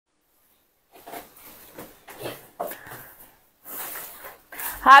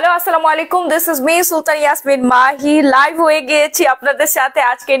Hello আসসালামু আলাইকুম, this is me Sultan Yasmin Mahi. Live হয়ে গিয়েছি আপনাদের সাথে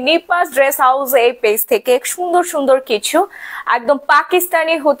আজকে নিপাস ড্রেস হাউস এই পেজ থেকে সুন্দর সুন্দর কিছু একদম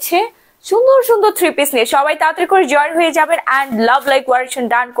পাকিস্তানি সুন্দর সুন্দর থ্রি পিস নিয়ে সবাই তাড়াতাড়ি করে জয়েন হয়ে যাবেন। অ্যান্ড লাভ লাইক ওয়ারেশন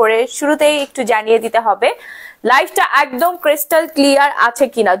ডান করে শুরুতেই একটু জানিয়ে দিতে হবে লাইভটা একদম ক্রিস্টাল ক্লিয়ার আছে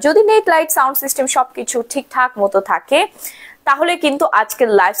কিনা। যদি নেট লাইট সাউন্ড সিস্টেম সবকিছু ঠিকঠাক মতো থাকে তাহলে কিন্তু আজকের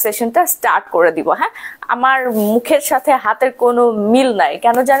লাইভ সেশনটা স্টার্ট করে দিব। হ্যাঁ, আমার মুখের সাথে হাতের কোনো মিল নাই,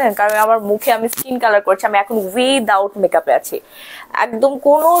 কেন জানেন? কারণ আমার মুখে আমি স্কিন কালার করছি, আমি এখন উইদাউট মেকআপে আছি, একদম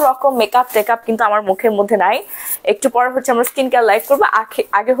কোনো রকম মেকআপ টেকআপ কিন্তু আমার মুখের মধ্যে নাই। একটু পরে আমরা স্কিন কেয়ার লাইভ করবো,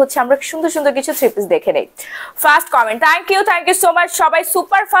 আগে আমরা সুন্দর সুন্দর কিছু থ্রি পিস দেখে নেই। First comment, thank you so much. সবাই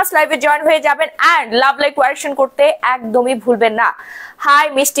সুপার ফাস্ট লাইভে জয়েন হয়ে যাবেন অ্যান্ড লাভ লাইক কোয়ারেকশন করতে একদমই ভুলবেন না। হাই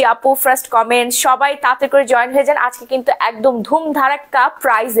মিষ্টি আপু, ফার্স্ট কমেন্ট, সবাই তাড়াতাড়ি করে জয়েন হয়ে যান। আজকে কিন্তু একদম ধুমধারাক্কা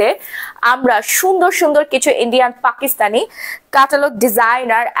প্রাইজে আমরা সুন্দর সুন্দর কিছু ইন্ডিয়ান পাকিস্তানি ক্যাটালগ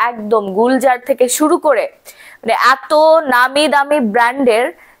ডিজাইনার একদম গুলজার থেকে শুরু করে মানে এত নামি দামি ব্র্যান্ডের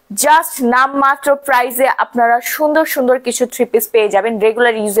জাস্ট নামমাত্র প্রাইজে আপনারা সুন্দর সুন্দর কিছু থ্রি পিস পেয়ে যাবেন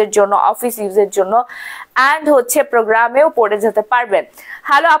রেগুলার ইউজের জন্য, অফিস ইউজের জন্য অ্যান্ড প্রোগ্রামেও পড়ে যেতে পারবেন।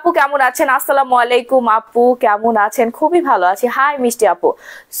 হ্যালো আপু, কেমন আছেন? আসসালামু আলাইকুম আপু, কেমন আছেন? খুবই ভালো আছি। হাই মিষ্টি আপু।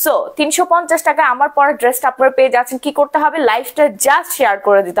 সো 350 টাকা আমার পরা ড্রেসটা আপনারা পেয়ে যাচ্ছেন। কি করতে হবে? লাইভটা জাস্ট শেয়ার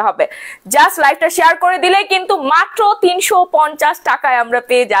করে দিতে হবে। জাস্ট লাইভটা শেয়ার করে দিলে কিন্তু মাত্র 350 টাকায় আমরা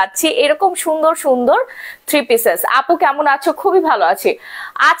পেয়ে যাচ্ছি এরকম সুন্দর সুন্দর থ্রি পিসেস। আপু কেমন আছো? খুবই ভালো আছি।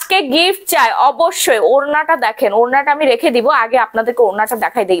 আজকে গিফট চাই অবশ্যই। ওড়নাটা দেখেন, ওড়নাটা আমি রেখে দিব, আগে আপনাদেরকে ওড়নাটা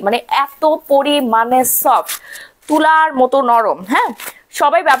দেখাই দিই। মানে এত পরিমাণে সফট, তুলার মতো নরম। হ্যাঁ,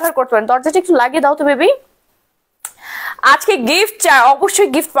 সবাই ব্যবহার করতে পারেন। দরজাটা একটু লাগিয়ে দাও তো বেবি। আজকে গিফট চাই, অবশ্যই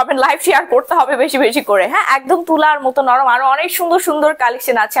গিফট পাবেন। লাইভ শেয়ার করতে হবে বেশি বেশি করে। হ্যাঁ, একদম তুলার মতো নরম, আরো অনেক সুন্দর সুন্দর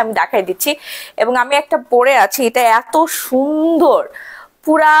কালেকশন আছে, আমি দেখাই দিচ্ছি। এবং আমি একটা পরে আছি, এটা এত সুন্দর,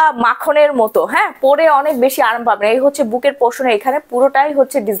 পুরা মাখনের মতো। হ্যাঁ, পরে অনেক বেশি আরাম পাবেন। এই বুকের পোর্শনে, এখানে পুরোটাই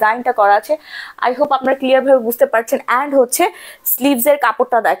ডিজাইনটা করা আছে। আই হোপ আপনারা ক্লিয়ার ভাবে বুঝতে পারছেন। অ্যান্ড স্লিভস এর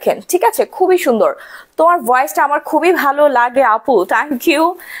কাপড়টা দেখেন, ঠিক আছে, খুবই সুন্দর। তোমার ভয়েসটা আমার খুবই ভালো লাগে আপু, থ্যাংক ইউ।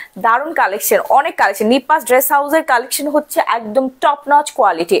 দারুণ কালেকশন, অনেক কালেকশন। নিপাস ড্রেস হাউসের কালেকশন একদম টপ নচ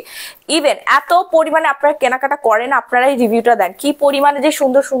কোয়ালিটি। ইভেন এত পরিমাণে আপনারা কেনাকাটা করেন, আপনারাই রিভিউটা দেন কি পরিমাণে যে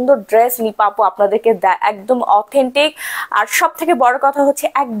সুন্দর সুন্দর ড্রেস নিপা আপু আপনাদেরকে দেয়, একদম অথেন্টিক। আর সব থেকে বড় কথা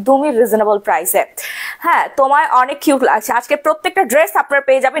একদমই রিজনেবল প্রাইসে। হ্যাঁ, তোমায় অনেক কিউট লাগছে। আজকে প্রত্যেকটা ড্রেস আপনারা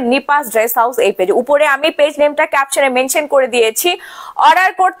পেয়ে যাবেন নিপাস ড্রেস হাউস এই পেজে। উপরে আমি পেজ নেমটা ক্যাপশনে মেনশন করে দিয়েছি। অর্ডার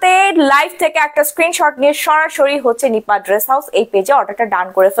করতে লাইভ থেকে একটা স্ক্রিনশট নিয়ে সরাসরি নিপাস ড্রেস হাউস এই পেজে অর্ডারটা ডান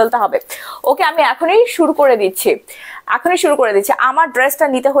করে ফেলতে হবে। ওকে, আমি এখনই শুরু করে দিচ্ছি। আমার ড্রেসটা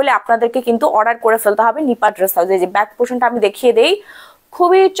নিতে হলে আপনাদেরকে কিন্তু অর্ডার করে ফেলতে হবে নিপাস ড্রেস হাউস। এই যে ব্যাক পোর্শনটা আমি দেখিয়ে দেই,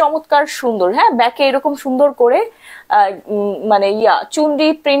 খুবই চমৎকার সুন্দর। হ্যাঁ, ব্যাকে এরকম সুন্দর করে মানে চুনরি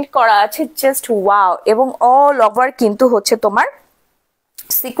প্রিন্ট করা আছে, জাস্ট ওয়াও। এবং অল ওভার কিন্তু তোমার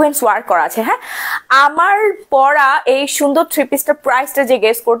সিকোয়েন্স ওয়ার্ক করা আছে। হ্যাঁ, আমার পরা এই সুন্দর থ্রি পিসটার প্রাইসটা যে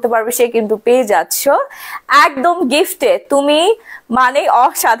গেস করতে পারবে সে কিন্তু পেয়ে যাচ্ছ একদম গিফটে। তুমি মানে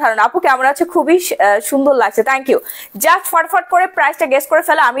অসাধারণ। আপু কেমন আছে? খুবই সুন্দর লাগছে, থ্যাংক ইউ। জাস্ট ফটফট করে প্রাইসটা গেস করে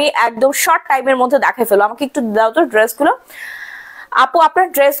ফেলো, আমি একদম শর্ট টাইমের মধ্যে দেখাই ফেলো। আমাকে একটু দাও তো ড্রেসগুলো। আপু আপনার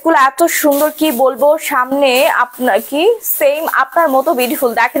ড্রেসগুলো এত সুন্দর, কি বলবো, সামনে আপনার কি সেম আপনার মতো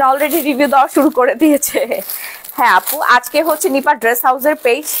বিউটিফুল। দেখেন অলরেডি রিভিউ দেওয়া শুরু করে দিয়েছে। হ্যাঁ আপু, আজকে নিপা ড্রেস হাউসের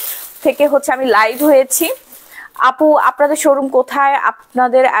পেজ থেকে আমি লাইভ হয়েছি। আপু আপনাদের শোরুম কোথায়?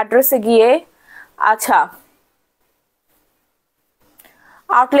 আপনাদের অ্যাড্রেসে গিয়ে, আচ্ছা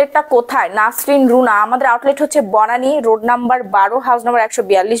আউটলেটটা কোথায়? নাসরিন রুনা। আমাদের outlet Banani road number 12, house number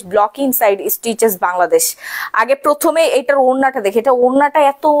 142, block inside stitches, Bangladesh. আগে প্রথমে এটার ওড়নাটা দেখি, এটা ওড়নাটা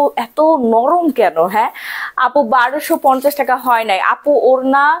এত এত নরম কেন? হ্যাঁ আপু 1250 টাকা হয় নাই আপু।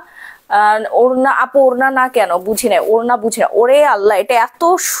 ওড়না আপু ওড়না না কেন বুঝি না, ওড়না বুঝি না। ওরে আল্লাহ, এটা এত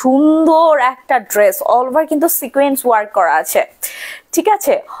সুন্দর একটা ড্রেস, অল ওভার কিন্তু সিকোয়েন্স ওয়ার্ক করা আছে, ঠিক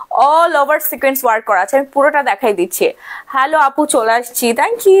আছে, অল ওভার সিকোয়েন্স ওয়ার্ক করা আছে। আমি পুরোটা দেখাই দিচ্ছি। হ্যালো আপু, চলে আসছি,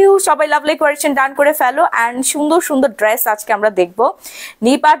 থ্যাংক ইউ। সবাই লাভলি কোয়ারেকশন ডান করে ফেলো। অ্যান্ড সুন্দর সুন্দর ড্রেস আজকে আমরা দেখবো।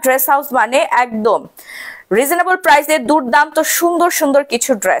 নিপা ড্রেস হাউস মানে একদম রিজনেবল প্রাইসে দুর্দান্ত সুন্দর সুন্দর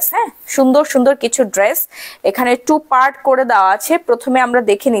কিছু ড্রেস। হ্যাঁ, সুন্দর সুন্দর কিছু ড্রেস এখানে 2 পার্ট করে দেওয়া আছে। প্রথমে আমরা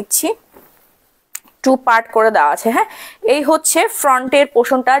দেখে নিচ্ছি, 2 পার্ট করে দেওয়া আছে। হ্যাঁ, এই ফ্রন্টের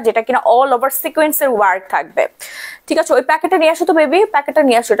পোর্শনটা, যেটা কিনা অল ওভার সিকোয়েন্সের ওয়ার্ক থাকবে, ঠিক আছে। ওই প্যাকেটটা নিয়ে আসো তো বেবি, প্যাকেটটা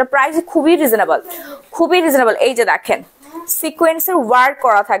নিয়ে আসো। এটা প্রাইস খুবই রিজনেবল, খুবই রিজনেবল। এই যে দেখেন সিকোয়েন্সের ওয়ার্ক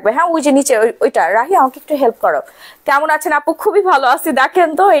করা থাকবে। হ্যাঁ, ওই যে নিচে ওইটা। রাহি আমাকে একটু হেল্প করো। কেমন আছেন আপু? খুবই ভালো আছি। দেখেন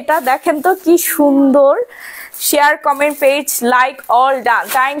তো এটা, দেখেন তো কি সুন্দর। Share, comment, page, like, all done,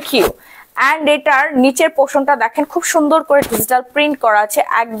 thank you. And এটার নিচের পোর্শনটা দেখেন খুব সুন্দর করে ডিজিটাল প্রিন্ট করা আছে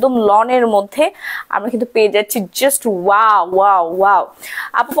একদম লনের মধ্যে। আমরা কিন্তু পেয়ে যাচ্ছি জাস্ট ওয়াও ওয়াও ওয়াও।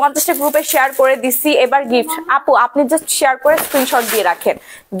 আপু 50টা গ্রুপে শেয়ার করে দিছি। এবার গিফট আপু আপনি জাস্ট শেয়ার করে স্ক্রিনশট দিয়ে রাখেন,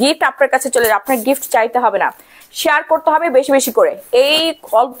 গিফট আপনার কাছে চলে যাবে, আপনার গিফট চাইতে হবে না, শেয়ার করতে হবে বেশি বেশি করে। এই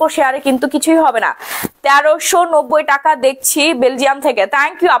অল্প শেয়ারে কিন্তু কিছুই হবে না। 1390 টাকা দেখছি বেলজিয়াম থেকে,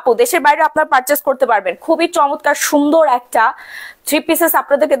 থ্যাংক ইউ আপু। দেশের বাইরে আপনার পারচেস করতে পারবেন। খুবই চমৎকার সুন্দর একটা 3 পিসেস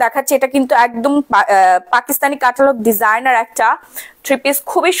আপনাদেরকে দেখাচ্ছি। এটা কিন্তু একদম পাকিস্তানি ক্যাটালগ ডিজাইনার একটা 3 পিস,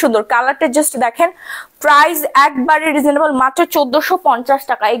 খুবই সুন্দর। কালারটা জাস্ট দেখেন, প্রাইস একবারে রিজনেবল, মাত্র 1450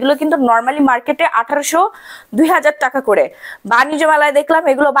 টাকা। এগুলো কিন্তু নর্মালি মার্কেটে 1800 2000 টাকা করে। বাণিজ্য মেলায় দেখলাম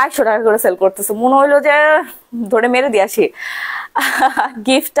এগুলো 2200 টাকা করে সেল করতেছে, মনে হইলো যে ধরে মেরে দিয়ে আসি।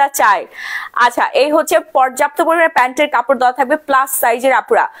 গিফটটা চাই। আচ্ছা, এই হচ্ছে পর্যাপ্ত পরিমাণে প্যান্টের কাপড় দেওয়া থাকবে, প্লাস সাইজের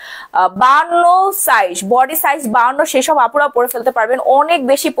আপুরা 52 সাইজ, বডি সাইজ 52, সেসব আপুরা পরে ফেলতে পারবেন। অনেক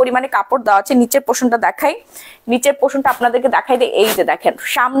বেশি পরিমাণে কাপড় দেওয়া আছে। নিচের পোর্শনটা দেখাই, নিচের পোর্শনটা আপনাদেরকে দেখাই দিই। এই যে দেখেন,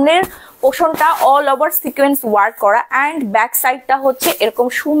 সামনের পোর্শনটা অল ওভার সিকোয়েন্স ওয়ার্ক করা, অ্যান্ড ব্যাক সাইডটা হচ্ছে এরকম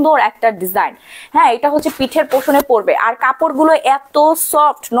সুন্দর একটা ডিজাইন। হ্যাঁ, এটা হচ্ছে পিঠের পোর্শনে পড়বে। আর কাপড়গুলো এত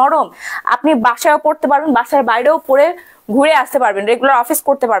সফট নরম, আপনি বাসায়ও পরতে পারবেন, বাসার বাইরেও পরে ঘুরে আসতে পারবেন, রেগুলার অফিস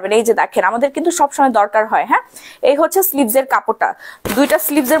করতে পারবেন। এই যে দেখেন, আমাদের কিন্তু সবসময় দরকার হয়। হ্যাঁ, এই হচ্ছে স্লিভসের কাপড়টা, দুইটা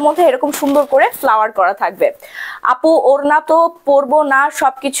স্লিভসের মধ্যে এরকম সুন্দর করে ফ্লাওয়ার করা থাকবে। আপু ওড়না তো পরবো না,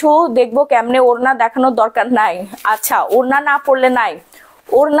 সবকিছু দেখবো কেমনে, ওড়না দেখানোর দরকার নাই। আচ্ছা, ওড়না না পরলে নাই,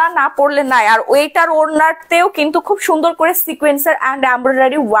 ওড়না না পরলে নাই। আর ওইটার ওড়নাতেও কিন্তু খুব সুন্দর করে সিকোয়েন্সার অ্যান্ড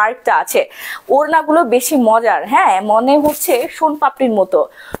এমব্রয়ডারি ওয়ার্কটা আছে। ওড়নাগুলো বেশি মজার, হ্যাঁ, মনে হচ্ছে সোন পাপড়ির মতো,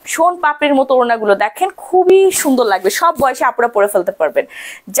 সোন পাপড়ির মতো ওড়নাগুলো দেখেন, খুবই সুন্দর লাগবে। সব বয়সে আপনারা পরে ফেলতে পারবেন।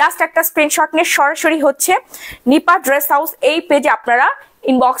 জাস্ট একটা স্ক্রিনশট নিয়ে সরাসরি হচ্ছে নিপা ড্রেস হাউস এই পেজে আপনারা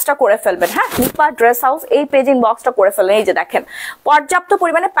ইনবক্সটা করে ফেলবেন। হ্যাঁ, নিপা ড্রেস হাউস এই পেজ ইনবক্সটা করে ফেলবেন। এই যে দেখেন, পর্যাপ্ত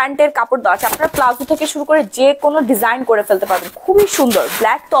পরিমাণে প্যান্টের কাপড় দেওয়া আছে, আপনারা প্লাজো থেকে শুরু করে যে কোনো ডিজাইন করে ফেলতে পারবেন। খুবই সুন্দর,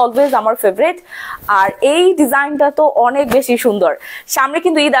 ব্ল্যাক তো অলওয়েজ আমার ফেভারিট, আর এই ডিজাইনটা তো অনেক বেশি সুন্দর। সামনে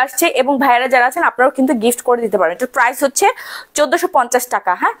কিন্তু ঈদ আসছে, এবং ভাইয়েরা যারা আছেন আপনারাও কিন্তু গিফট করে দিতে পারেন। এটার প্রাইস হচ্ছে 1450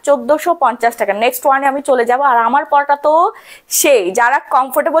 টাকা। হ্যাঁ, 1450 টাকা। নেক্সট ওয়ানে আমি চলে যাব। আর আমার পরটা তো সেই, যারা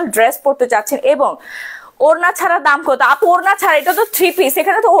কমফোর্টেবল ড্রেস পরতে চাচ্ছেন এবং ওড়না ছাড়া দাম কত আপু? ওড়না ছাড়া, এটা তো 3 পিস,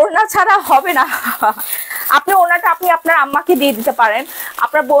 এখানে তো ওড়না ছাড়া হবে না। আপনি ওড়নাটা আপনি আপনার আম্মাকে দিয়ে দিতে পারেন,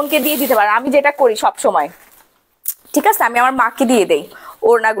 আপনার বোনকে দিয়ে দিতে পারেন। আমি যেটা করি সব সময়, ঠিক আছে, আমি আমার মাকে দিয়ে দেই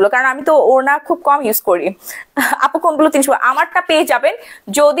ওড়নাগুলো, কারণ আমি তো ওড়না খুব কম ইউজ করি। আপু কোনগুলো 300? আমারটা পেয়ে যাবেন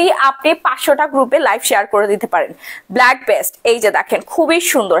যদি আপনি 500টা গ্রুপে লাইভ শেয়ার করে দিতে পারেন। ব্ল্যাক বেস্ট, এই যে দেখেন, খুবই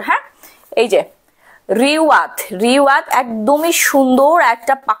সুন্দর। হ্যাঁ, এই যে রিওয়াত, রিওয়াত একদমই সুন্দর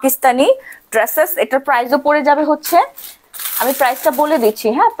একটা পাকিস্তানি ড্রেসেস। এটার প্রাইসও পড়ে যাবে হচ্ছে, আমি প্রাইসটা বলে দিচ্ছি।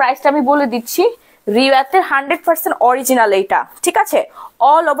 হ্যাঁ, প্রাইসটা আমি বলে দিচ্ছি। রিওয়াতের 100% অরিজিনাল এইটা, ঠিক আছে।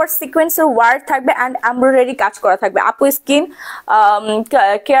 অল ওভার সিকোয়েন্সের ওয়ার্ক থাকবে অ্যান্ড এমব্রয়ডারি কাজ করা থাকবে। আপু স্কিন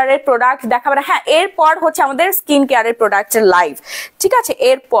কেয়ারের প্রোডাক্ট দেখাবে না? হ্যাঁ, এরপর হচ্ছে আমাদের স্কিন কেয়ারের প্রোডাক্টের লাইভ, ঠিক আছে।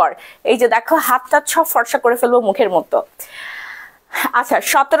 এরপর এই যে দেখো, হাতটা সব ফর্সা করে ফেলবো মুখের মতো। আচ্ছা,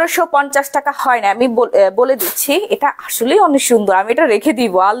 1750 টাকা হয় না, আমি বলে দিচ্ছি। এটা আসলেই অনেক সুন্দর, আমি এটা রেখে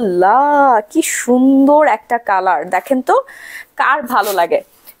দিব। আল্লাহ, কি সুন্দর একটা কালার, দেখেন তো কার ভালো লাগে,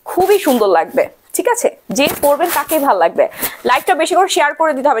 খুবই সুন্দর লাগবে, ঠিক আছে। যে পরবেন তাকেই ভালো লাগবে। লাইকটা বেশি করে শেয়ার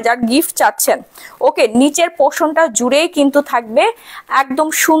করে দিতে হবে যারা গিফট চাচ্ছেন। ওকে, নিচের পোর্শনটা জুড়েই কিন্তু থাকবে একদম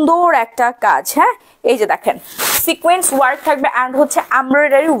সুন্দর একটা কাজ। হ্যাঁ, এই যে দেখেন, সিকোয়েন্স ওয়ার্ক থাকবে অ্যান্ড হচ্ছে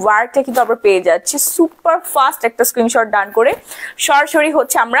এমব্রয়ডারি ওয়ার্কটা কিন্তু আমরা পেয়ে যাচ্ছি। সুপার ফাস্ট একটা স্ক্রিনশট ডান করে সরাসরি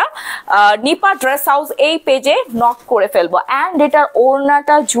হচ্ছে আমরা নিপা ড্রেস হাউস এই পেজে নক করে ফেলবো। অ্যান্ড এটার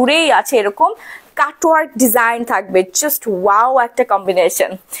ওড়নাটা জুড়েই আছে এরকম কাটওয়ার্ক ডিজাইন থাকবে। জাস্ট ওয়াও একটা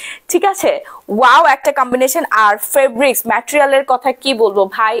কম্বিনেশন, ঠিক আছে, ওয়াও একটা কম্বিনেশন। আর ফেব্রিক্স ম্যাটেরিয়ালের কথা কি বলবো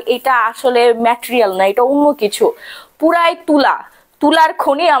ভাই, এটা আসলে ম্যাটেরিয়াল না, এটা অন্য কিছু, পুরাই তুলা, তুলার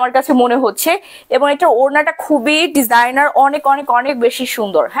খনি আমার কাছে মনে হচ্ছে। এবং এটা ওড়নাটা খুবই ডিজাইনার, অনেক অনেক অনেক বেশি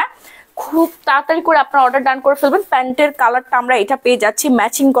সুন্দর। হ্যাঁ, খুব তাড়াতাড়ি করে আপনার অর্ডার ডান করে ফেলবেন। প্যান্টের কালারটা আমরা এটা পেয়ে যাচ্ছি,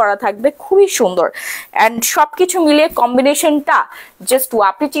 ম্যাচিং করা থাকবে, খুবই সুন্দর। অ্যান্ড সবকিছু মিলিয়ে কম্বিনেশনটা জাস্ট,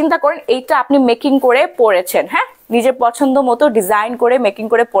 আপনি চিন্তা করেন এইটা আপনি মেকিং করে পরেছেন, হ্যাঁ, নিজের পছন্দ মতো ডিজাইন করে মেকিং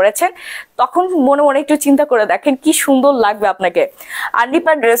করে পরেছেন, তখন মনে মনে একটু চিন্তা করে দেখেন কি সুন্দর লাগবে আপনাকে। আর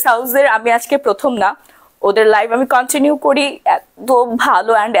নিপা ড্রেস হাউসের আমি আজকে প্রথম না, ওদের লাইভ আমি কন্টিনিউ করি। এত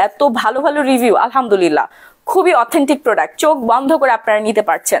ভালো অ্যান্ড এত ভালো ভালো রিভিউ, আলহামদুলিল্লাহ, খুবই অথেন্টিক প্রোডাক্ট, চোখ বন্ধ করে আপনারা নিতে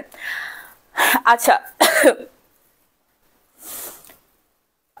পারছেন। আচ্ছা,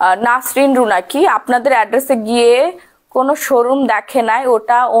 নাসরিন রুনা, কি আপনাদের অ্যাড্রেসে গিয়ে কোনো শোরুম দেখে নাই?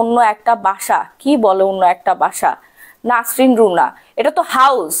 ওটা অন্য একটা বাসা। কি বলে অন্য একটা বাসা? নাসরিন রুনা, এটা তো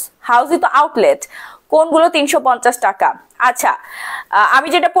হাউস, হাউসই তো আউটলেট। কোনগুলো 350 টাকা? আচ্ছা, আমি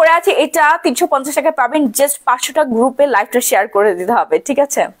যেটা পরে আছি এটা 350 টাকা পাবেন, জাস্ট 500টা গ্রুপে লাইভটা শেয়ার করে দিতে হবে, ঠিক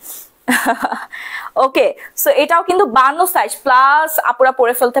আছে? ওকে, সো এটাও কিন্তু 52 সাইজ প্লাস আপুরা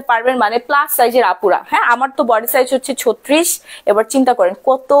পরে ফেলতে পারবেন, মানে প্লাস সাইজের আপুরা। হ্যাঁ, আমার তো বডি সাইজ হচ্ছে 36। এবার চিন্তা করেন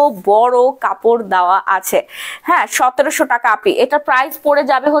কত বড় কাপড় দেওয়া আছে। হ্যাঁ, 1700 টাকা আপি, এটার প্রাইস পড়ে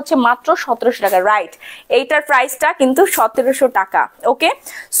যাবে হচ্ছে মাত্র 1700 টাকা, রাইট? এইটার প্রাইসটা কিন্তু 1700 টাকা। ওকে,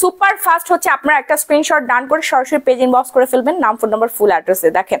 সুপার ফাস্ট হচ্ছে আপনারা একটা স্ক্রিনশট ডান করে সরাসরি পেজ ইনবক্স করে ফেলবেন, নাম, ফোন নাম্বার, ফুল অ্যাড্রেসে।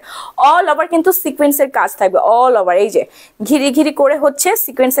 দেখেন অল ওভার কিন্তু সিকোয়েন্সের কাজ থাকবে, অল ওভার। এই যে ঘিরি ঘিরি করে হচ্ছে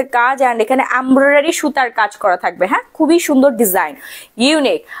সিকোয়েন্সের কাজ, এন্ড এখানে এমব্রয়ডারি সুতার কাজ করা থাকবে। হ্যাঁ, খুবই সুন্দর ডিজাইন,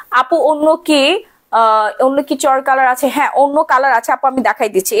 ইউনিক। আপু অন্য কি চর কালার আছে? হ্যাঁ, অন্য কালার আছে আপু, আমি দেখাই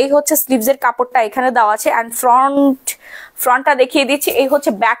দিচ্ছি। এই হচ্ছে স্লিভসের কাপড়টা এখানে দেওয়া আছে, এন্ড ফ্রন্টটা দেখিয়ে দিচ্ছি। এই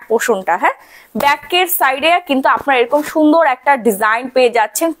হচ্ছে ব্যাক পোর্শনটা। হ্যাঁ, ব্যাকের সাইডে কিন্তু আপনারা এরকম সুন্দর একটা ডিজাইন পেয়ে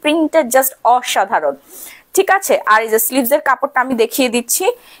যাচ্ছেন, প্রিন্টটা জাস্ট অসাধারণ, ঠিক আছে? আর এই যে স্লিভসের কাপড়টা আমি দেখিয়ে দিচ্ছি,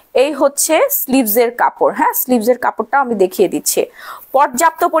 এই হচ্ছে স্লিভসের কাপড়। হ্যাঁ, স্লিভসের কাপড়টা আমি দেখিয়ে দিচ্ছি,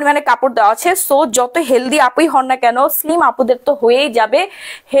 পর্যাপ্ত পরিমাণে কাপড় দেওয়া আছে। সো যত হেলদি আপুই হন না কেন, স্লিম আপুদের তো হয়েই যাবে,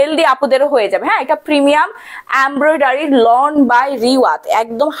 হেলদি আপুদেরও হয়ে যাবে। হ্যাঁ, এটা প্রিমিয়াম এমব্রয়ডারি লন বাই রিওয়াত,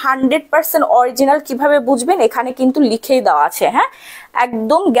 একদম 100% অরিজিনাল। কিভাবে বুঝবেন? এখানে কিন্তু লিখেই দেওয়া আছে। হ্যাঁ,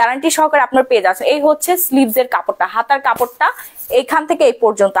 একদম গ্যারান্টি সহকারে আপনার পেয়ে যাচ্ছেন। এই হচ্ছে স্লিভসের কাপড়টা, হাতার কাপড়টা এখান থেকে এই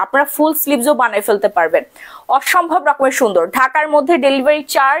পর্যন্ত আপনারা ফুল স্লিভসও বানিয়ে ফেলতে পারবেন, অসম্ভব রকমের সুন্দর। ঢাকার মধ্যে ডেলিভারি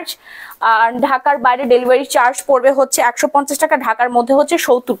চার্জ আর ঢাকার বাইরে ডেলিভারি চার্জ পড়বে হচ্ছে 150 টাকা, ঢাকার মধ্যে হচ্ছে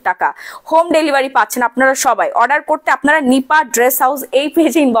 70 টাকা। হোম ডেলিভারি পাচ্ছেন আপনারা সবাই। অর্ডার করতে আপনারা নিপা ড্রেস হাউস এই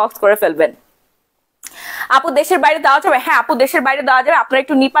পেজে ইনবক্স করে ফেলবেন। আপু দেশের বাইরে দেওয়া যাবে? হ্যাঁ আপু, দেশের বাইরে দেওয়া যাবে, আপনারা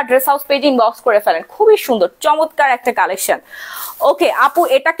একটু নিপা ড্রেস হাউস পেজে ইনবক্স করে ফেলেন। খুবই সুন্দর চমৎকার একটা কালেকশন। ওকে আপু,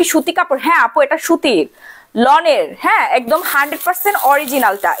 এটা কি সুতি কাপড়? হ্যাঁ আপু, এটা সুতির লনের। হ্যাঁ, একদম 100%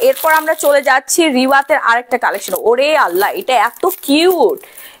 অরিজিনালটা। এরপর আমরা চলে যাচ্ছি রিওয়াতের আরেকটা কালেকশন। ওরে আল্লাহ, এটা এত কিউট,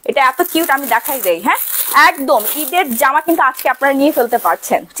 এটা এত কিউট, আমি দেখাই দেই। হ্যাঁ, একদম ঈদের জামা কিন্তু আজকে আপনারা নিয়ে ফেলতে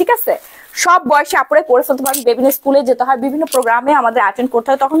পারছেন, ঠিক আছে? সব বয়সে আপনারা পরে ফেলতে পারবেন। বিভিন্ন স্কুলে যেতে হয়, বিভিন্ন প্রোগ্রামে আমাদের অ্যাটেন্ড করতে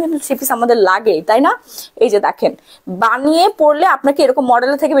হয়, তখন কিন্তু থ্রি পিস আমাদের লাগে, তাই না? এই যে দেখেন, বানিয়ে পড়লে আপনাকে এরকম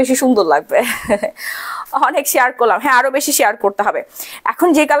মডেলের থেকে বেশি সুন্দর লাগবে। অনেক শেয়ার করলাম, হ্যাঁ আরো বেশি শেয়ার করতে হবে। এখন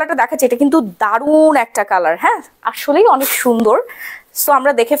যে কালারটা দেখাচ্ছে এটা কিন্তু দারুণ একটা কালার। হ্যাঁ, আসলেই অনেক সুন্দর। সো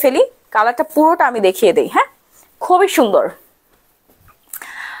আমরা দেখে ফেলি, কালারটা পুরোটা আমি দেখিয়ে দিই। হ্যাঁ, খুবই সুন্দর।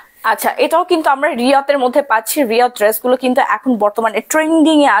 আচ্ছা, এটাও কিন্তু আমরা রিয়াতের মধ্যে পাচ্ছি। রিয়াত ড্রেসগুলো কিন্তু এখন বর্তমানে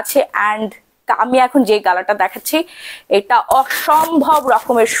ট্রেন্ডিং এ আছে, অ্যান্ড আমি এখন যে কালারটা দেখাচ্ছি এটা অসম্ভব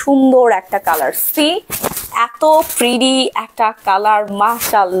রকমের সুন্দর একটা কালার। সি, এত প্রিটি একটা কালার,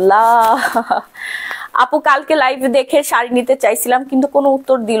 মাশাআল্লাহ। আপু কালকে লাইভ দেখে শাড়ি নিতে চাইছিলাম কিন্তু কোনো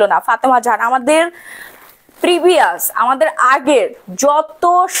উত্তর দিল না। ফাতেমা জান, আমাদের প্রিভিয়াস, আমাদের আগের যত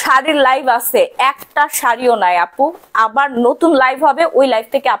শাড়ির লাইভ আছে একটা শাড়িও নাই আপু। আবার নতুন লাইভ হবে, ওই লাইভ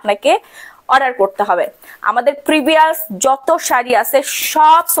থেকে আপনাকে অর্ডার করতে হবে। আমাদের প্রিভিয়াস যত শাড়ি আছে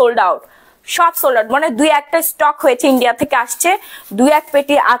সব সোল্ড আউট, সব সোল্ড আউট। মানে দুই একটা স্টক হয়েছে, ইন্ডিয়া থেকে আসছে, দুই এক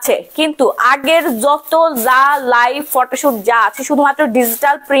পেটি আছে, কিন্তু আগের যত যা লাইভ ফটোশুট যা আছে শুধুমাত্র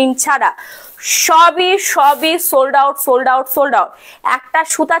ডিজিটাল প্রিন্ট ছাড়া সবই sold out, sold out, sold out. একটা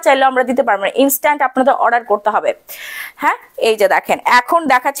সুতা চাইলেও আমরা দিতে পারবো না, ইনস্ট্যান্ট আপনাদের অর্ডার করতে হবে। হ্যাঁ, এই যে দেখেন, এখন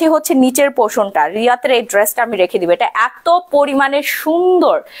দেখাচ্ছি হচ্ছে নিচের পোর্শনটা। রিয়াতের এই ড্রেসটা আমি রেখে দিব, এটা এত পরিমাণে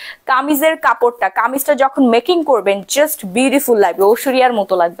সুন্দর। কামিজের কাপড়টা, কামিজটা যখন মেকিং করবেন জাস্ট বিউটিফুল লাগবে, ঐশ্বরিয়ার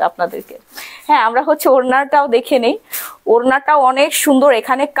মতো লাগবে আপনাদেরকে। হ্যাঁ, আমরা হচ্ছে ওড়নাটাও দেখে নেই, ওড়নাটাও অনেক সুন্দর।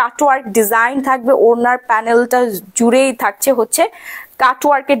 এখানে কাটওয়ার্ক ডিজাইন থাকবে, ওড়নার প্যানেলটা জুড়েই থাকছে হচ্ছে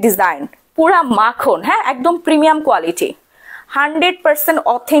কাটওয়ার্কের ডিজাইন, পুরা মাখন। হ্যাঁ, একদম premium quality, 100%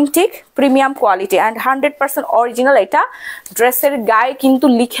 authentic premium quality and 100% original. এটা ড্রেসের গায়ে কিন্তু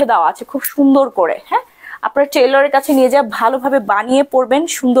লিখে দেওয়া আছে খুব সুন্দর করে। হ্যাঁ, আপনার টেইলরের কাছে নিয়ে যা ভালোভাবে বানিয়ে পরবেন,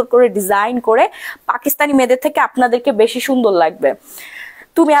 সুন্দর করে ডিজাইন করে, পাকিস্তানি মেয়েদের থেকে আপনাদেরকে বেশি সুন্দর লাগবে।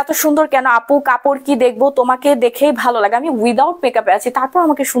 তুমি এত সুন্দর কেন আপু? কাপড় কি দেখবো, তোমাকে দেখেই ভালো লাগে। আমি উইদাউট মেকআপে আছি, তারপর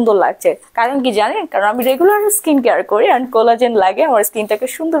আমাকে সুন্দর লাগছে। কারণ কি জানেন? কারণ আমি রেগুলার স্কিন কেয়ার করি অ্যান্ড কোলাজেন লাগে, আমার স্কিনটাকে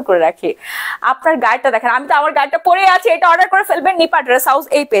সুন্দর করে রাখি। আপনার গায়েটা দেখেন, আমি তো আমার গায়েটা পরে আছি। এটা অর্ডার করে ফেলবেন নিপা ড্রেস হাউস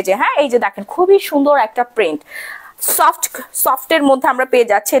এই পেজে। হ্যাঁ, এই যে দেখেন, খুবই সুন্দর একটা প্রিন্ট, সফটের মধ্যে আমরা পেয়ে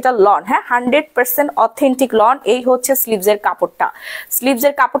যাচ্ছি। এটা লন, হ্যাঁ 100% অথেন্টিক লন। এই হচ্ছে স্লিভসের কাপড়টা,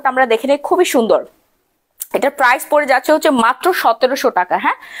 স্লিভসের কাপড়টা আমরা দেখে নেই, খুবই সুন্দর। এটার প্রাইস পড়ে যাচ্ছে হচ্ছে মাত্র 1700 টাকা।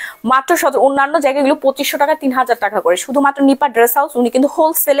 হ্যাঁ, মাত্র 1700। অন্যান্য জায়গাগুলো 2500 টাকা, 3000 টাকা করে। শুধুমাত্র নিপা ড্রেস হাউস উনি কিন্তু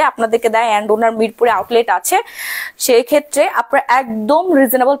হোলসেলে আপনাদেরকে দেয়, অ্যান্ড ওনার মিরপুরে আউটলেট আছে, সেই ক্ষেত্রে আপনারা একদম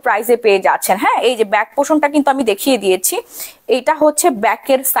রিজনেবল প্রাইসে পেয়ে যাচ্ছেন। হ্যাঁ, এই যে ব্যাক পোর্শনটা কিন্তু আমি দেখিয়ে দিয়েছি, এইটা হচ্ছে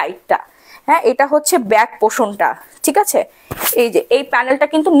ব্যাকের সাইডটা। হ্যাঁ, এটা হচ্ছে ব্যাক পোর্শনটা, ঠিক আছে। এই যে এই প্যানেলটা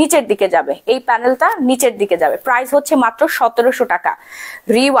কিন্তু নিচের দিকে যাবে, এই প্যানেলটা নিচের দিকে যাবে। প্রাইস হচ্ছে মাত্র 1700 টাকা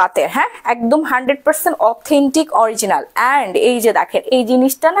রিওয়াতের। হ্যাঁ, একদম 100% অথেন্টিক অরিজিনাল। অ্যান্ড এই যে দেখেন এই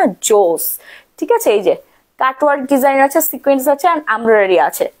জিনিসটা না জোস, ঠিক আছে। এই যে কাটওয়ার্ক ডিজাইন আছে, সিকোয়েন্স আছে, আর এমব্রয়ডারি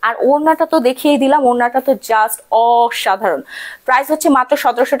আছে। আর ওড়নাটা তো দেখিয়ে দিলাম, ওড়নাটা তো জাস্ট অসাধারণ। প্রাইস হচ্ছে মাত্র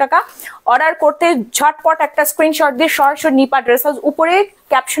 1700 টাকা। অর্ডার করতে ঝটপট একটা স্ক্রিনশট দিয়ে সরাসরি নিপা ড্রেস হাউস, উপরে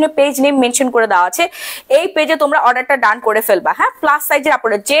ক্যাপশনে পেজ নেম মেনশন করে দেওয়া আছে, এই পেজে তোমরা অর্ডারটা ডান করে ফেলবা। হ্যাঁ, প্লাস সাইজের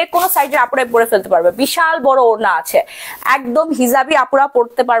আপুরা, যে কোনো সাইজের আপুরাই পরে ফেলতে পারবে। বিশাল বড় ওড়না আছে, একদম হিজাবি আপুরা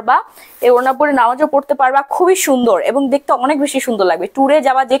পড়তে পারবা, এই ওড়না পরে নামাজও পড়তে পারবা। খুবই সুন্দর এবং দেখতে অনেক বেশি সুন্দর লাগবে। ট্যুরে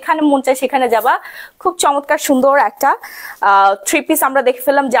যাবা, যেখানে মন চায় সেখানে যাবা। খুব চমৎকার সুন্দর একটা 3 পিস আমরা দেখে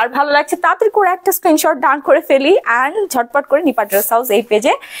ফেললাম। যার ভালো লাগছে তাড়াতাড়ি করে একটা স্ক্রিনশট ডান করে ফেলি অ্যান্ড ঝটপট করে নিপা ড্রেস হাউস এই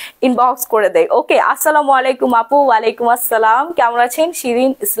পেজে ইনবক্স করে দেয়। ওকে, আসসালামু আলাইকুম আপু। ওয়ালাইকুম আসসালাম, কেমন আছেন?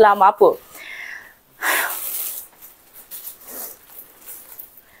 শিরিন ইসলাম আপু।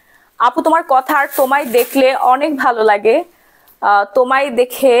 আপু তোমার কথা আর তোমায় দেখলে অনেক ভালো লাগে, তোমায়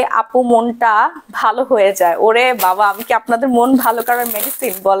দেখে আপু মনটা ভালো হয়ে যায়। ওরে বাবা, আমি কি আপনাদের মন ভালো করার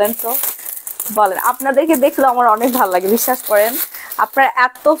মেডিসিন? বলেন তো, বলেন। আপনাদেরকে দেখলে আমার অনেক ভালো লাগে, বিশ্বাস করেন। আপনারা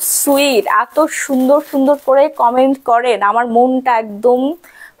এত সুইট, এত সুন্দর সুন্দর করে কমেন্ট করেন, আমার মনটা একদম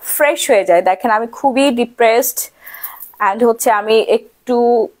ফ্রেশ হয়ে যায়। দেখেন আমি খুবই ডিপ্রেসড অ্যান্ড হচ্ছে আমি একটু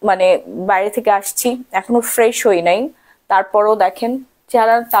মানে বাইরে থেকে আসছি, এখনো ফ্রেশ হই নাই। তারপরও দেখেন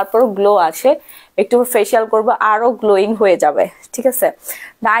চেহারা, তারপরও গ্লো আছে। একটু ফেশিয়াল করবো, আরো গ্লোয়িং হয়ে যাবে, ঠিক আছে।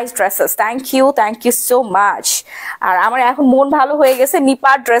 Nice dresses, thank you so much. আর আমার এখন মন ভালো হয়ে গেছে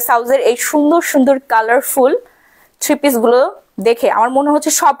নিপা ড্রেস হাউসের এই সুন্দর সুন্দর কালারফুল 3 পিস গুলো দেখে। আমার মনে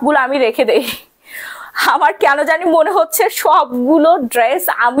হচ্ছে সবগুলো আমি রেখে দেই। আমার কেন জানি মনে হচ্ছে সবগুলো ড্রেস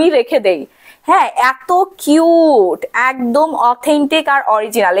আমি রেখে দেই। হ্যাঁ, এত কিউট, একদম অথেন্টিক আর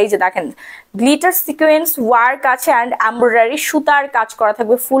অরিজিনাল। এই যে দেখেন গ্লিটার সিকোয়েন্স ওয়ার্ক আছে অ্যান্ড এমব্রয়ডারি সুতার কাজ করা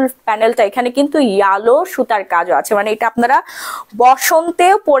থাকবে ফুল প্যানেলটা। এখানে কিন্তু ইয়েলো সুতার কাজও আছে, মানে এটা আপনারা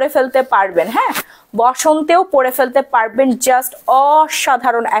বসন্তেও পরে ফেলতে পারবেন। হ্যাঁ, বসন্তেও পরে ফেলতে পারবেন। জাস্ট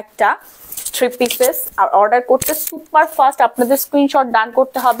অসাধারণ একটা 3 পিসেস। আর অর্ডার করতে সুপার ফাস্ট, আপনাদের স্ক্রিনশট ডান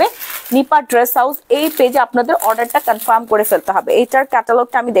করতে হবে নিপা ড্রেস হাউস এই পেজে, আপনাদের অর্ডারটা কনফার্ম করে ফেলতে হবে। এইটার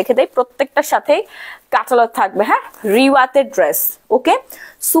ক্যাটালগটা আমি দেখে দেই, প্রত্যেকটার সাথেই ক্যাটালগ থাকবে। হ্যাঁ, রিওয়াতের ড্রেস। ওকে,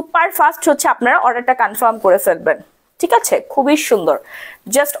 সুপার ফাস্ট হচ্ছে আপনারা অর্ডারটা কনফার্ম করে ফেলবেন, ঠিক আছে। খুবই সুন্দর,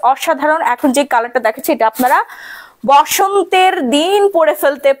 জাস্ট অসাধারণ। এখন যে কালারটা দেখাচ্ছি এটা আপনারা বসন্তের দিন পরে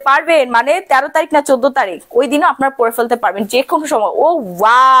ফেলতে পারবেন, মানে 13 তারিখ না 14 তারিখ, ওই দিনও আপনারা পরে ফেলতে পারবেন যে কোনো সময়। ও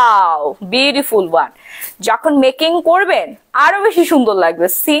ওয়াও, বিউটিফুল ওয়ান। যখন মেকিং করবেন আরো বেশি সুন্দর লাগবে।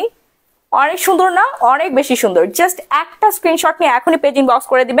 সি, অনেক সুন্দর না? অনেক বেশি সুন্দর। জাস্ট একটা স্ক্রিনশট নিয়ে এখনই পেজ ইনবক্স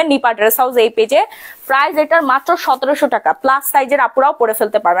করে দিবেন নিপা ড্রেস হাউস এই পেজে। প্রাইস এটার মাত্র 1700 টাকা। প্লাস সাইজের আপুরাও পরে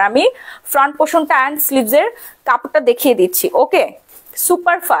ফেলতে পারবেন। আমি ফ্রন্ট পোর্শনটা অ্যান্ড স্লিভস এর কাপড়টা দেখিয়ে দিচ্ছি। ওকে,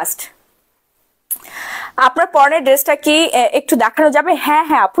 সুপার ফাস্ট। আপনার পরনের ড্রেসটা কি একটু দেখানো যাবে? হ্যাঁ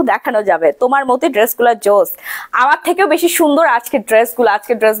হ্যাঁ আপু, দেখানো যাবে। তোমার মতে ড্রেসগুলো জোস, আমার থেকেও বেশি সুন্দর আজকের ড্রেসগুলো।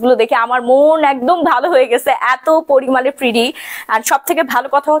 আজকের ড্রেসগুলো দেখে আমার মন একদম ভালো হয়ে গেছে, এত পরিমাণে প্রিটি। আর সব থেকে ভালো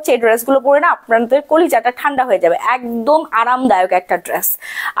কথা হচ্ছে এই ড্রেসগুলো পরে না আপনাদের কলিজাটা ঠান্ডা হয়ে যাবে, একদম আরামদায়ক একটা ড্রেস।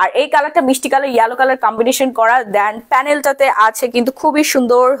 আর এই কালারটা মিষ্টি কালার ইয়েলো কালার কম্বিনেশন করা, দেন প্যানেলটাতে আছে কিন্তু খুবই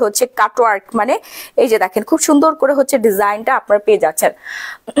সুন্দর হচ্ছে কাটওয়ার্ক, মানে এই যে দেখেন খুব সুন্দর করে হচ্ছে ডিজাইনটা আপনারা পেয়ে যাচ্ছেন।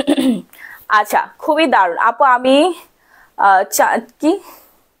 আচ্ছা, খুবই দারুণ আপু। আমি কি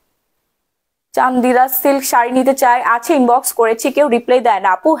চান্দিরা সিল্ক শাড়ি নিতে চাই, আছে ইনবক্স করেছি, কেউ রিপ্লাই দেয় না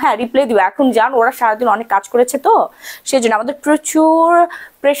আপু। হ্যাঁ, রিপ্লাই দিব এখন। যান, ওরা সারাদিন অনেক কাজ করেছে তো সেই জন্য আমাদের প্রচুর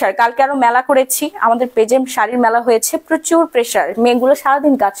প্রেশার। কালকে আরো মেলা করেছি, আমাদের পেজে শাড়ির মেলা হয়েছে, প্রচুর প্রেশার। মেয়েগুলো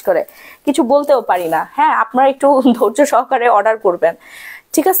সারাদিন কাজ করে, কিছু বলতেও পারি না। হ্যাঁ, আপনারা একটু ধৈর্য সহকারে অর্ডার করবেন,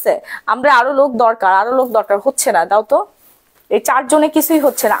 ঠিক আছে। আমরা আরো লোক দরকার, আরো লোক দরকার। হচ্ছে না, দাও তো, এই 4 জনে কিছুই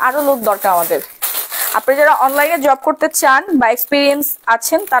হচ্ছে না, আরো লোক দরকার আমাদের। আপনি যারা অনলাইনে জব করতে চান বা এক্সপিরিয়েন্স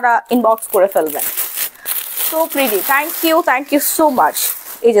আছেন তারা ইনবক্স করে ফেলবেন। So pretty, thank you so much.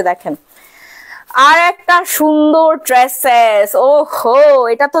 এই যে দেখেন আর একটা সুন্দর ড্রেসেস। ও হো,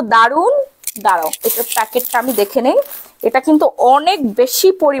 এটা তো দারুণ। দাঁড়াও, এটার প্যাকেটটা আমি দেখে নেই। এটা কিন্তু অনেক বেশি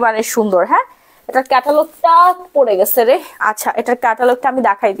পরিমাণে সুন্দর। হ্যাঁ, এটার ক্যাটালগটা পড়ে গেছে রে। আচ্ছা, এটার ক্যাটালগটা আমি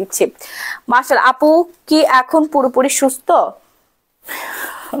দেখাই দিচ্ছি। মাশাআল্লাহ, আপু কি এখন পুরোপুরি সুস্থ?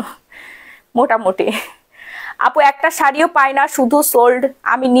 মোটামুটি আপু, একটা শাড়িও পাই না, শুধু সোল্ড।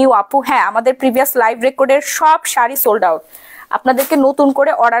 আমি নিউ আপু। হ্যাঁ, আমাদের প্রিভিয়াস লাইভ রেকর্ডের সব শাড়ি সোল্ড আউট। আপনাদেরকে নতুন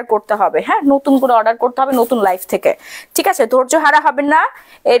করে অর্ডার করতে হবে। হ্যাঁ, নতুন করে অর্ডার করতে হবে নতুন লাইভ থেকে, ঠিক আছে। ধৈর্য হারা হবেন না।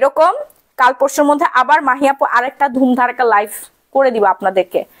 এরকম কাল পরশুর মধ্যে আবার মাহি আপু আরেকটা ধুমধারাকা লাইভ করে দিব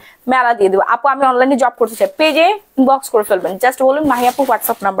আপনাদেরকে, মেলা দিয়ে দিব। আপু আমি অনলাইনে জব করতে চাই, পেজে ইনবক্স করে ফেলবেন, জাস্ট বলুন মাহি আপু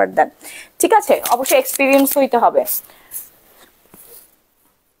হোয়াটসঅ্যাপ নাম্বার দেন, ঠিক আছে? অবশ্যই এক্সপিরিয়েন্স হইতে হবে।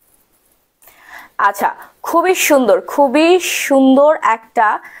 আচ্ছা, খুবই সুন্দর একটা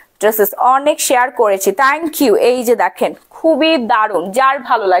ড্রেসেস, অনেক শেয়ার করেছি, থ্যাংক ইউ। এই যে দেখেন খুবই দারুণ, যার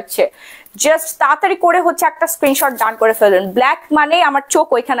ভালো লাগছে জাস্ট তাড়াতাড়ি করে হচ্ছে একটা স্ক্রিনশট ডান করে ফেলবেন। ব্ল্যাক মানে আমার চোখ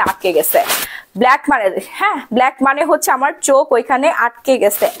ওইখানে আটকে গেছে, ব্ল্যাক মানে হ্যাঁ ব্ল্যাক মানে হচ্ছে আমার চোখ ওইখানে আটকে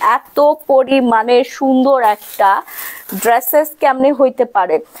গেছে। এত পরিমাণে সুন্দর একটা ড্রেসেস কেমনে হইতে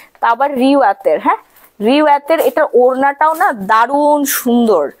পারে, তা আবার রিওয়াতের, হ্যাঁ রিওয়াতের, এটার ওড়নাটাও না দারুণ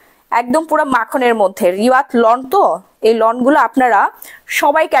সুন্দর, একদম পুরো মাখনের মধ্যে। রিওয়াত লন, তো এই লনগুলো আপনারা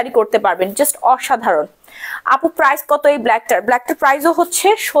সবাই ক্যারি করতে পারবেন, জাস্ট অসাধারণ। আপু প্রাইস কত এই ব্ল্যাকটার প্রাইসও হচ্ছে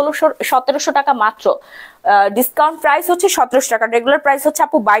 1700 টাকা মাত্র, ডিসকাউন্ট প্রাইস হচ্ছে 1700 টাকা, রেগুলার প্রাইস হচ্ছে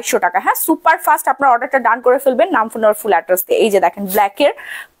আপু 2200 টাকা। হ্যাঁ সুপার ফাস্ট আপনার অর্ডারটা ডান করে ফেলবেন, নাম ফোন আর ফুল অ্যাড্রেস দিয়ে। এই যে দেখেন ব্ল্যাকের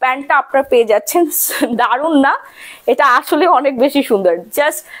প্যান্টটা আপনারা পেয়ে যাচ্ছেন, দারুণ না? এটা আসলে অনেক বেশি সুন্দর,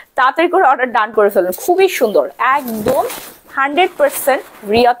 জাস্ট তাড়াতাড়ি করে অর্ডার ডান করে ফেলবেন, খুবই সুন্দর, একদম 100%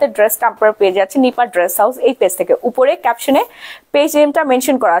 রিয়াতের ড্রেসটা আপনারা পেয়ে যাচ্ছে নিপা ড্রেস হাউস এই পেজ থেকে। উপরে ক্যাপশনে পেজ নেমটা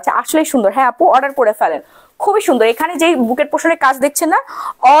মেনশন করা আছে, আসলেই সুন্দর। হ্যাঁ আপু অর্ডার করে ফেলেন, খুবই সুন্দর। এখানে যে বুকের পোর্শনের কাজ দেখছেন না,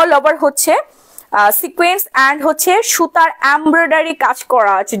 অল ওভার হচ্ছে সিকোয়েন্স অ্যান্ড হচ্ছে সুতার এমব্রয়ডারি কাজ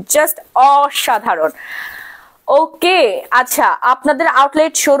করা আছে, জাস্ট অসাধারণ। ওকে আচ্ছা, আপনাদের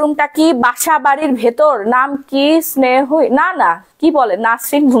আউটলেট শোরুমটা কি বাসা বাড়ির ভেতর? নাম কি স্নেহ? না না, কি বলে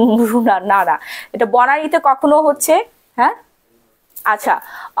নাসরিন বুনবুনা? না না, এটা বনানীতে কখনো হচ্ছে। হ্যাঁ আচ্ছা,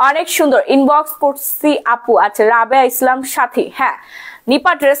 অনেক সুন্দর, ইনবক্স করছি আপু। আচ্ছা রাবেয়া ইসলাম সাথী, হ্যাঁ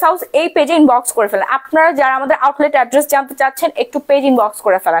নিপা ড্রেস হাউস এই পেজে ইনবক্স করে ফেলেন। আপনারা যারা আমাদের আউটলেট অ্যাড্রেস জানতে চাচ্ছেন একটু পেজ ইনবক্স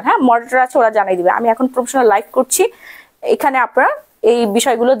করে ফেলেন, হ্যাঁ মডারেটর আছে ওরা জানিয়ে দিবে। আমি এখন প্রফেশনাল লাইভ করছি, এখানে আপনারা এই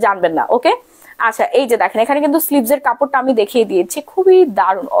বিষয়গুলো জানবেন না, ওকে? আচ্ছা এই যে দেখেন এখানে কিন্তু স্লিভস এর কাপড়টা আমি দেখিয়ে দিয়েছি, খুবই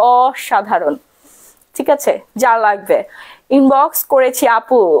দারুণ অসাধারণ, ঠিক আছে? যা লাগবে ইনবক্স করেছি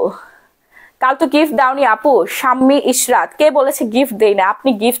আপু। কাল তো গিফট দাওনি আপু, শাম্মী ইশরাত। কে বলেছে গিফট দেই না? আপনি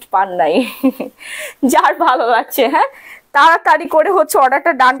গিফট পান নাই, যার ভালো লাগছে হ্যাঁ তাড়াতাড়ি করে হচ্ছে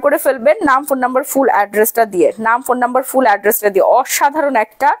অর্ডারটা ডান করে ফেলবেন, নাম ফোন নাম্বার ফুল অ্যাড্রেসটা দিয়ে, নাম ফোন নাম্বার ফুল অ্যাড্রেসটা দিয়ে। অসাধারণ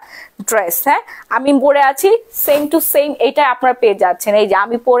একটা ড্রেস, হ্যাঁ আমি পরে আছি সেম টু সেম, এইটা আপনারা পেয়ে যাচ্ছেন। এই যে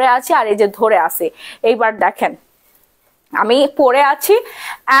আমি পরে আছি আর এই যে ধরে আছি, এইবার দেখেন আমি পরে আছি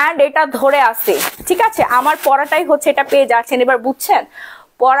অ্যান্ড এটা ধরে আছি, ঠিক আছে? আমার পরাটাই হচ্ছে এটা পেয়ে যাচ্ছেন। এবার বুঝছেন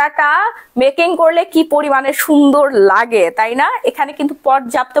পরাটা মেকিং করলে কি পরিমাণে সুন্দর লাগে, তাই না? এখানে কিন্তু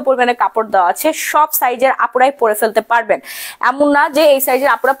পর্যাপ্ত পরিমাণে কাপড় দেওয়া আছে, সব সাইজের আপুরাই পরে ফেলতে পারবেন, এমন না যে এই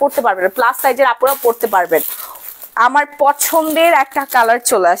সাইজের আপুরা পরতে পারবেন, প্লাস সাইজের আপুরা পরতে পারবেন। আমার পছন্দের একটা কালার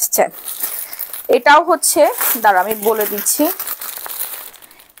চলে আসছে, এটাও হচ্ছে দাঁড়া আমি বলে দিচ্ছি,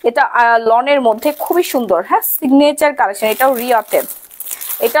 এটা লনের মধ্যে খুবই সুন্দর, হ্যাঁ সিগনেচার কালেকশন।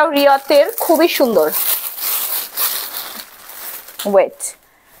 এটাও রিয়াতের খুবই সুন্দর। ওয়েট,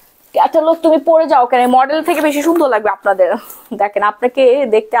 ক্যাটালগ তুমি পরে যাও কেন? মডেল থেকে বেশি সুন্দর লাগবে আপনাদের। দেখেন আপনাকে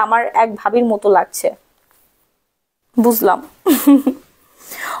দেখতে আমার এক ভাবির মতো লাগছে, বুঝলাম।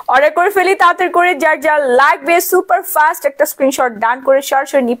 অর্ডার করে ফেলি তাড়াতাড়ি করে, যার যার লাগবে সুপার ফাস্ট একটা স্ক্রিনশট ডান করে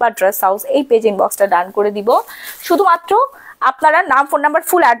সরাসরি নিপা ড্রেস হাউস এই পেজ ইনবক্সটা ডান করে দিব। শুধুমাত্র আপনারা নাম ফোন নাম্বার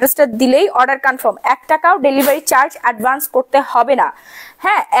ফুল অ্যাড্রেসটা দিলেই অর্ডার কনফার্ম। 1 টাকাও ডেলিভারি চার্জ অ্যাডভান্স করতে হবে না,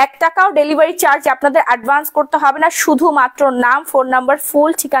 হ্যাঁ 1 টাকাও ডেলিভারি চার্জ আপনাদের অ্যাডভান্স করতে হবে না, শুধুমাত্র নাম ফোন নাম্বার ফুল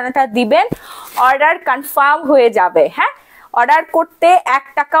ঠিকানাটা দিবেন, অর্ডার কনফার্ম হয়ে যাবে। হ্যাঁ অর্ডার করতে 1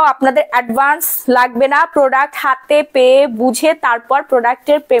 টাকাও আপনাদের অ্যাডভান্স লাগবে না, প্রোডাক্ট হাতে পেয়ে বুঝে তারপর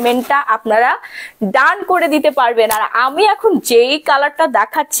প্রোডাক্টের পেমেন্টটা আপনারা ডান করে দিতে পারবেন। আর আমি এখন যেই কালারটা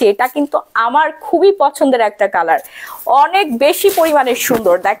দেখাচ্ছি এটা কিন্তু আমার খুবই পছন্দের একটা কালার, অনেক বেশি পরিমাণে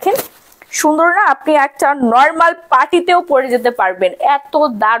সুন্দর। দেখেন সুন্দর না? আপনি একটা নর্মাল পার্টিতেও পরে যেতে পারবেন, এত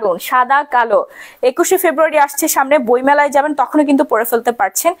দারুণ সাদা কালো। 21শে ফেব্রুয়ারি আসছে সামনে, বইমেলায় যাবেন তখনও কিন্তু পরে ফেলতে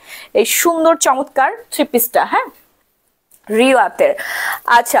পারছেন এই সুন্দর চমৎকার থ্রি পিসটা, হ্যাঁ রিওয়াতের।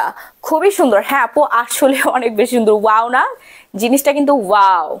 আচ্ছা খুবই সুন্দর, হ্যাঁ আপু আসলে অনেক বেশি সুন্দর, ওয়াও না জিনিসটা কিন্তু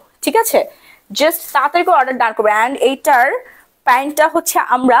ওয়াও, ঠিক আছে? জাস্ট তাড়াতাড়ি করে অর্ডার ডান করবে। অ্যান্ড এইটার প্যান্টটা হচ্ছে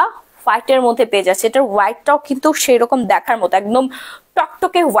আমরা হোয়াইটের মধ্যে পেয়ে যাচ্ছি, এটার হোয়াইটটাও কিন্তু সেই রকম দেখার মতো, একদম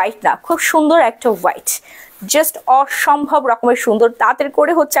টকটকে হোয়াইট না, খুব সুন্দর একটা হোয়াইট, জাস্ট অসম্ভব রকমের সুন্দর। তাড়াতাড়ি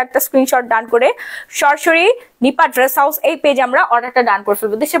করে হচ্ছে একটা স্ক্রিনশট ডান করে সরাসরি নিপা ড্রেস হাউস এই পেজে আমরা অর্ডারটা ডান করে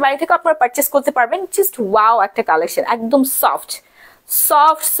ফেলবো। দেশের বাড়ি থেকে আপনারা পারচেস করতে পারবেন। জাস্ট ওয়াও একটা কালেকশন, একদম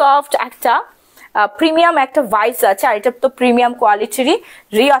সফট একটা প্রিমিয়াম একটা ভাইস আছে, আর এটা তো প্রিমিয়াম কোয়ালিটিরই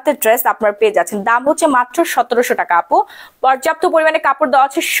রিওয়াতের ড্রেস আপনার পেয়ে যাচ্ছেন। দাম হচ্ছে মাত্র 1700 টাকা আপু। পর্যাপ্ত পরিমাণে কাপড় দেওয়া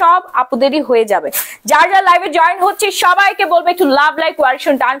আছে, সব আপুদেরই হয়ে যাবে। যার যার লাইভে জয়েন হচ্ছে সবাইকে বলবে একটু লাভ লাইক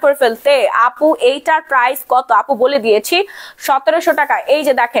কোয়ারেকশন ডান করে ফেলতে। আপু এইটার প্রাইস কত আপু বলে দিয়েছি, 1700 টাকা। এই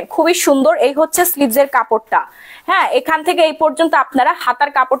যে দেখেন খুবই সুন্দর, এই হচ্ছে স্লিভসের কাপড়টা। হ্যাঁ, এখান থেকে এই পর্যন্ত আপনারা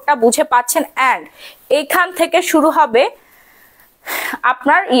হাতার কাপড়টা বুঝে পাচ্ছেন, অ্যান্ড এইখান থেকে শুরু হবে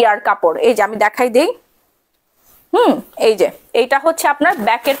আপনার ইয়ার কাপড়। এই যে আমি দেখাই দেই, এই যে এইটা হচ্ছে আপনার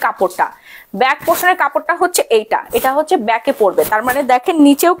ব্যাকের কাপড়টা, ব্যাক পোর্শনের কাপড়টা হচ্ছে এইটা, এটা হচ্ছে ব্যাকে পড়বে। তার মানে দেখেন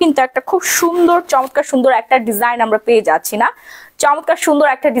নিচেও কিন্তু একটা খুব সুন্দর চমৎকার সুন্দর একটা ডিজাইন আমরা পেয়ে যাচ্ছি না, চমৎকার সুন্দর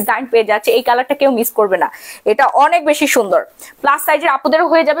একটা ডিজাইন পেয়ে যাচ্ছে। এই কালারটা কেউ মিস করবে না, এটা অনেক বেশি সুন্দর। প্লাস সাইজের আপুদেরও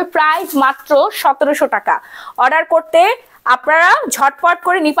হয়ে যাবে, প্রাইস মাত্র 1700 টাকা। অর্ডার করতে আপনারা ঝটপট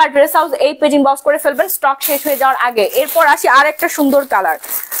করে নিপা ড্রেস হাউস এই পেজ ইনবক্স করে ফেলবেন স্টক শেষ হয়ে যাওয়ার আগে। এরপর আসি আর একটা সুন্দর কালার,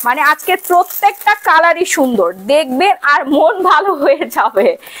 মানে আজকে প্রত্যেকটা কালারই সুন্দর দেখবেন আর মন ভালো হয়ে যাবে।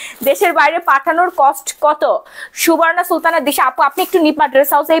 দেশের বাইরে পাঠানোর কস্ট কত? সুবর্ণা সুলতানা দিশা আপু, আপনি একটু নিপা ড্রেস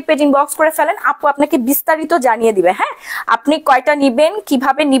হাউস এই পেজ ইনবক্স করে ফেলেন, আপু আপনাকে বিস্তারিত জানিয়ে দিবে। হ্যাঁ, আপনি কয়টা নিবেন,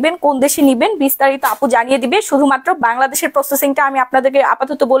 কিভাবে নিবেন, কোন দেশে নিবেন, বিস্তারিত আপু জানিয়ে দিবে। শুধুমাত্র বাংলাদেশের প্রসেসিংটা আমি আপনাদেরকে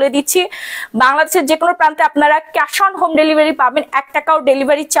আপাতত বলে দিচ্ছি। বাংলাদেশের যে কোনো প্রান্তে আপনারা ক্যাশ অন হোম ডেলিভারি পাবেন, 1 টাকাও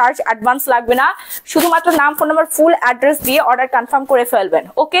ডেলিভারি চার্জ অ্যাডভান্স লাগবে না। শুধুমাত্র নাম, ফোন নাম্বার, ফুল অ্যাড্রেস দিয়ে অর্ডার কনফার্ম করে ফেলবেন।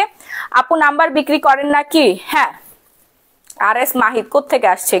 ওকে আপু, নাম্বার বিক্রি করেন নাকি? হ্যাঁ, RS মাহিদ কোত্থেকে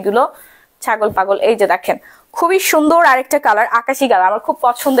আসছে এগুলো, ছাগল পাগল। এই যে দেখেন খুবই সুন্দর আরেকটা কালার, আকাশি কালার, আমার খুব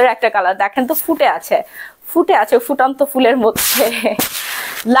পছন্দের একটা কালার। দেখেন তো ফুটে আছে, ফুটে আছে ফুটন্ত ফুলের মধ্যে।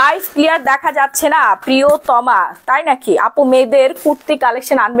 লাইভ ক্লিয়ার দেখা যাচ্ছে না প্রিয়তমা, তাই নাকি আপু? মেয়েদের কুর্তি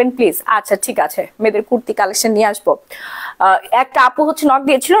কালেকশন আনবেন প্লিজ। আচ্ছা ঠিক আছে, মেয়েদের কুর্তি কালেকশন নিয়ে আসবো। একটা আপু হচ্ছে নক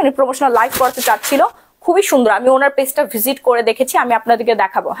দিয়েছিল, উনি প্রমোশনাল লাইভ করতে চাচ্ছিল, খুবই সুন্দর। আমি ওনার পেজটা ভিজিট করে দেখেছি, আমি আপনাদেরকে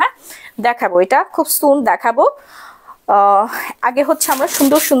দেখাবো। হ্যাঁ দেখাবো, এটা খুব সুন দেখাবো। আগে হচ্ছে আমরা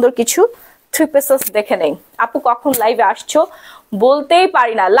সুন্দর সুন্দর কিছু 3 পিসেস দেখে নেই। আপু কখন লাইভে আসছো বলতেই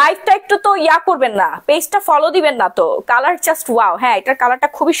পারি না, লাইভটা একটু তো ইয়া করবেন না, পেজটা ফলো দিবেন না তো। Colour just wow. হ্যাঁ, এটার কালারটা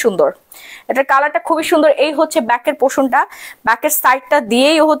খুবই সুন্দর, এটার কালারটা খুবই সুন্দর। এই হচ্ছে ব্যাকের পোর্শনটা, ব্যাকের সাইডটা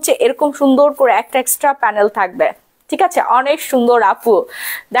দিয়েই হচ্ছে এরকম সুন্দর করে একটা এক্সট্রা প্যানেল থাকবে। ঠিক আছে, অনেক সুন্দর। আপু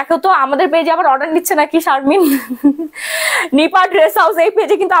দেখো তো আমাদের পেজে আবার অর্ডার নিচ্ছে নাকি শারমিন? নিপা ড্রেস হাউস এই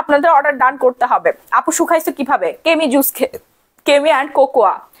পেজে কিন্তু আপনাদের অর্ডার ডান করতে হবে। আপু শুকাইছো কিভাবে? কেমি juice, কেমি and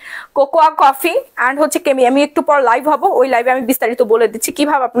cocoa, cocoa coffee and হচ্ছে কেমি। আমি একটু পর লাইভ হবো, ওই লাইভে আমি বিস্তারিত বলে দিচ্ছি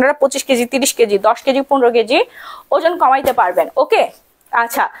কিভাবে আপনারা 25 কেজি, 30 কেজি, 10 কেজি, 15 কেজি ওজন কমাইতে পারবেন। ওকে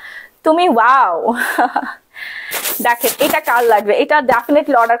আচ্ছা, তুমি ওয়াও। দেখেন এটা কার লাগবে, এটা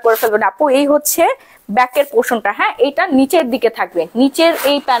ডেফিনেটলি অর্ডার করে ফেলবেন আপু। এই হচ্ছে ব্যাকের পোর্শনটা। হ্যাঁ, এটা নিচের দিকে থাকবে, নিচের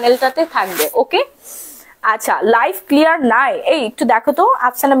এই প্যানেলটাতে থাকবে। ওকে আচ্ছা, লাইভ ক্লিয়ার নাই, এই একটু দেখো তো।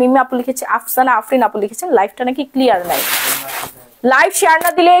 আফসানা মিমি আপু লিখেছে, আফসানা আফরিন আপু লিখেছেন লাইভটা নাকি ক্লিয়ার নাই। লাইভ শেয়ার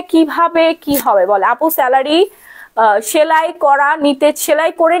না দিলে কিভাবে কি হবে বলে আপু? স্যালারি সেলাই করা নিতে,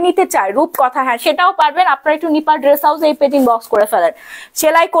 সেলাই করে নিতে চায় রূপ কথা। হ্যাঁ সেটাও পারবেন আপনারা, একটু নিপা ড্রেস হাউস এই পেজ ইনবক্স করে ফেলেন,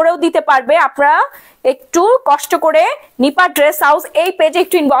 সেলাই করেও দিতে পারবে। আপনারা একটু কষ্ট করে নিপা ড্রেস হাউস এই পেজে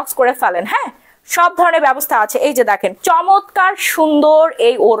একটু ইনবক্স করে ফেলেন। হ্যাঁ, সব ধরনের ব্যবস্থা আছে। এই যে দেখেন চমৎকার সুন্দর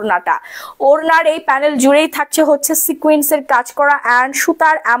এই ওড়নাটা, ওড়নার এই প্যানেল জুড়েই থাকছে হচ্ছে সিকোয়েন্সের কাজ করা অ্যান্ড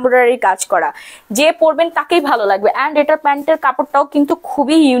সুতার এমব্রয়ডারি কাজ করা। যে পরবেন তাকেই ভালো লাগবে। অ্যান্ড এটার প্যান্টের কাপড়টাও কিন্তু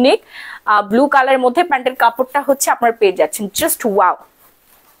খুবই ইউনিক, ব্লু কালারের মধ্যে প্যান্টের কাপড়টা হচ্ছে আপনার পেয়ে যাচ্ছেন। জাস্ট ওয়াও,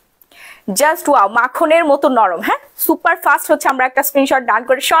 জাস্ট ওয়াও, মাখনের মতো নরম। হ্যাঁ, সুপার ফাস্ট হচ্ছে আমরা একটা স্ক্রিনশট ডান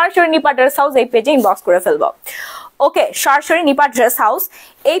করে সরাসরি নিপা ড্রেস হাউস এই পেজে ইনবক্স করে ফেলবো। ওকে, সরাসরি নিপা ড্রেস হাউস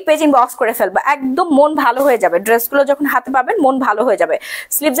এই পেজ ইনবক্স করে ফেলবো, একদম মন ভালো হয়ে যাবে। ড্রেসগুলো যখন হাতে পাবেন মন ভালো হয়ে যাবে।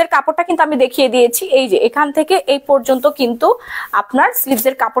 স্লিভসের কাপড়টা কিন্তু আমি দেখিয়ে দিয়েছি, এই যে এখান থেকে এই পর্যন্ত কিন্তু আপনার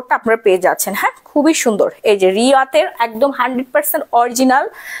স্লিভসের কাপড়টা আপনারা পেয়ে যাচ্ছেন। হ্যাঁ, খুবই সুন্দর। এই যে রিওয়াতের একদম 100% অরিজিনাল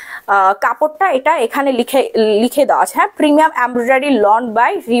কাপড়টা, এটা এখানে লিখে দেওয়া আছে। হ্যাঁ, প্রিমিয়াম এমব্রয়ডারি লন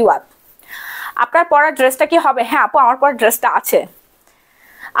বাই রিওয়াত। আপনার পরা ড্রেসটা কি হবে? হ্যাঁ আপু, আমার পরা ড্রেসটা আছে।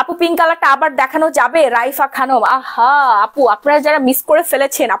 আপু পিঙ্ক কালারটা আবার দেখানো যাবে? রাইফা খানম, আহা আপু আপনারা যারা মিস করে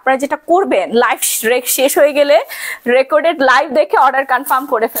ফেলেছেন, আপনারা যেটা করবেন লাইভ শেষ হয়ে গেলে রেকর্ডেড লাইভ দেখে অর্ডার কনফার্ম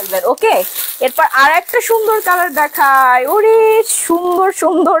করে ফেলবেন। ওকে, এরপর আর একটা সুন্দর কালার দেখায়। ওরে সুন্দর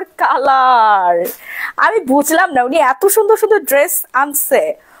সুন্দর কালার, আমি বুঝলাম না উনি এত সুন্দর সুন্দর ড্রেস আনছে।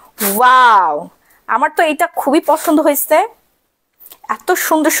 ওয়াও, আমার তো এটা খুবই পছন্দ হয়েছে। এত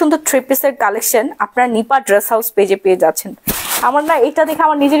সুন্দর সুন্দর 3 পিসের কালেকশন আপনারা নিপা ড্রেস হাউস পেজে পেয়ে যাচ্ছেন। আমার না এটা দেখে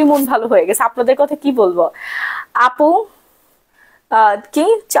আমার নিজেরই মন ভালো হয়ে গেছে, আপনাদের কথা কি বলবো। আপু কি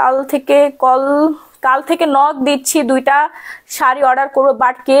চাল থেকে কল কাল থেকে নক দিচ্ছি 2টা শাড়ি অর্ডার করবো,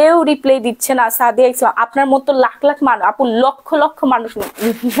 বাট কেউ রিপ্লাই দিচ্ছে না। সাদিয়া আপনার মতো লাখ লাখ মানুষ, আপু লক্ষ লক্ষ মানুষ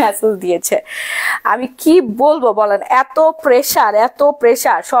মেসেজ দিয়েছে, আমি কি বলবো বলেন, এত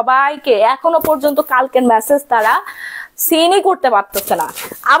প্রেশার সবাইকে। এখনো পর্যন্ত কালকের মেসেজ তারা সিনই করতে পারতেছে না,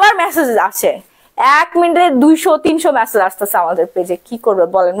 আবার মেসেজ আসে 1 মিনিটে 200-300 মেসেজ আসতেছে আমাদের পেজে। কি করবে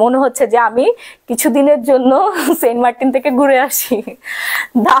বলেন, মনে হচ্ছে যে আমি কিছুদিনের জন্য সেন্ট মার্টিন থেকে ঘুরে আসি।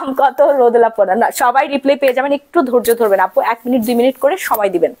 দাম কত রোদেলা পড়া না, সবাই রিপ্লাই পেয়ে যাবেন, একটু ধৈর্য ধরবেন আপু, 1 মিনিট 2 মিনিট করে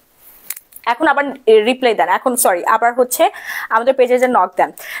সময় দিবেন। এখন আবার রিপ্লাই দেন, এখন সরি আবার হচ্ছে আমাদের পেজে যে নক দেন।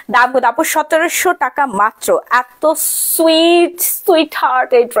 দাম কত আপু? 1700 টাকা মাত্র। এত সুইট হার্ট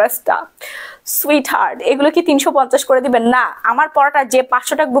এই ড্রেসটা, সুইট হার্ট। এগুলো কি 350 করে দিবেন? না, আমার পড়াটা যে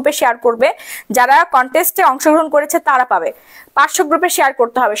 500টা গ্রুপে শেয়ার করবে, যারা কন্টেস্টে অংশগ্রহণ করেছে তারা পাবে। 500 গ্রুপে শেয়ার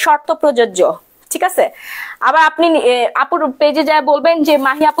করতে হবে, শর্ত প্রযোজ্য, ঠিক আছে? আবার আপনি আপুর পেজে যা বলবেন যে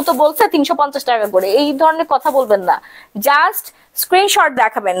মাহি আপু তো বলছে 350 টাকা করে, এই ধরনের কথা বলবেন না। জাস্ট স্ক্রিনশট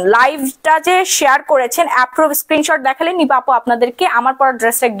দেখাবেন, লাইভটা যে শেয়ার করেছেন অ্যাপ্রুভ স্ক্রিনশট দেখালে নিবা আপু আপনাদেরকে আমার পরা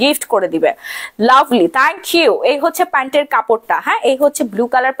ড্রেসটা গিফট করে দিবে। Lovely, thank you. এই হচ্ছে প্যান্টের কাপড়টা, হ্যাঁ এই হচ্ছে ব্লু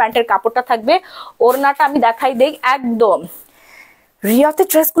কালার প্যান্টের কাপড়টা থাকবে। ওড়নাটা আমি দেখাই দেই, একদম রিয়াতে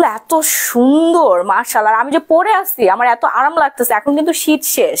ড্রেসগুলো এত সুন্দর মাশাআল্লাহ। আমি যে পরে আসছি আমার এত আরাম লাগতেছে। এখন কিন্তু শীত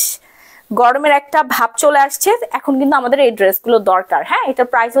শেষ, গরমের একটা ভাব চলে আসছে, এখন কিন্তু আমাদের এই ড্রেসগুলো দরকার। হ্যাঁ, এটার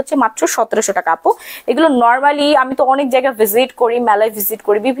প্রাইস হচ্ছে মাত্র 1700 টাকা আপু। এগুলো নর্মালি আমি তো অনেক জায়গায় ভিজিট করি, মেলায় ভিজিট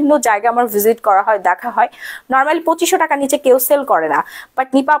করি, বিভিন্ন জায়গায় আমার ভিজিট করা হয়, দেখা হয়, নর্মালি 2500 টাকা নিচে কেউ সেল করে না, বাট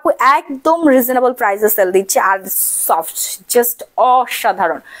নিপা আপু একদম রিজনেবল প্রাইসে সেল দিচ্ছে। আর সফট, জাস্ট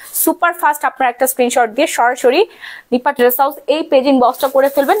অসাধারণ, সুপার ফাস্ট। আপনার একটা স্ক্রিনশট দিয়ে সরাসরি নিপা ড্রেস হাউস এই পেজ ইনবক্সটা করে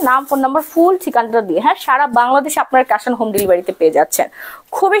ফেলবেন, নাম ফোন নাম্বার ফুল ঠিকানাটা দিয়ে। হ্যাঁ, সারা বাংলাদেশে আপনার ক্যাশ অন হোম ডেলিভারিতে পেয়ে যাচ্ছেন।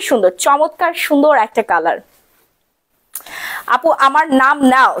 খুবই সুন্দর, চমৎকার সুন্দর একটা কালার। আপু আমার নাম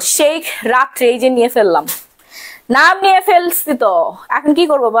নাও, শেখ রাত্রে, এই যে নিয়ে ফেললাম, নাম নিয়ে ফেলছি তো এখন কি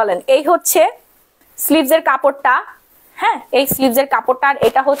করব বলেন। এই হচ্ছে স্লিভস এর কাপড়টা, হ্যাঁ এই স্লিভস এর কাপড়টা, আর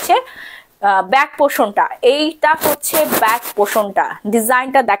এটা হচ্ছে ব্যাক পোর্শনটা, এইটা হচ্ছে ব্যাক পোর্শনটা।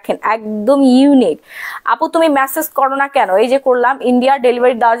 ডিজাইনটা দেখেন একদম ইউনিক। আপু তুমি মেসেজ করো না কেন? এই যে করলাম, ইন্ডিয়া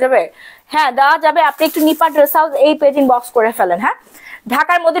ডেলিভারি দেওয়া যাবে? হ্যাঁ দেওয়া যাবে, আপনি একটু নিপা ড্রেস হাউস এই পেজ ইনবক্স করে ফেলেন। হ্যাঁ,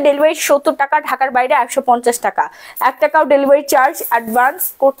 ঢাকার মধ্যে ডেলিভারি 70 টাকা, ঢাকার বাইরে 150 টাকা। 1 টাকাও ডেলিভারি চার্জ অ্যাডভান্স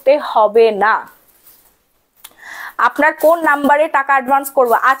করতে হবে না। আপনার কোন নাম্বারে টাকা অ্যাডভান্স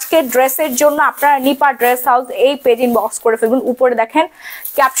করবো আজকে ড্রেসের জন্য? আপনারা নিপা ড্রেস হাউস এই পেজ ইনবক্স করে ফেলবেন। উপরে দেখেন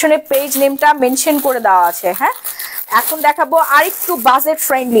ক্যাপশনে পেজ নেমটা মেনশন করে দেওয়া আছে। হ্যাঁ, এখন দেখাবো আরেকটু বাজেট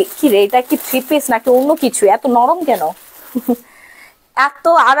ফ্রেন্ডলি। কি রে, এটা কি 3 পিস নাকি অন্য কিছু? এত নরম কেন? এত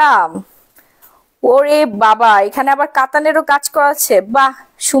আরাম, ওরে বাবা, এখানে আবার কাতানেরও কাজ করা আছে, বাহ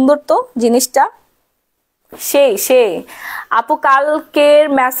সুন্দর তো জিনিসটা, সেই আপু কালকের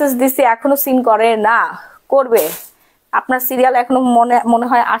মেসেজ দিছি এখনো সিন করে না, করবে। আপনার সিরিয়াল এখনো মনে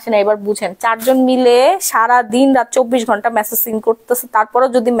হয় আসে না, এবার বুঝেন। 4 জন মিলে সারা দিন রাত 24 ঘন্টা মেসেজ সিন করতেছে, তারপরেও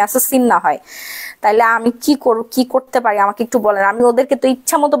যদি মেসেজ সিন না হয় তাহলে আমি কি করতে পারি আমাকে একটু বলেন। আমি ওদেরকে তো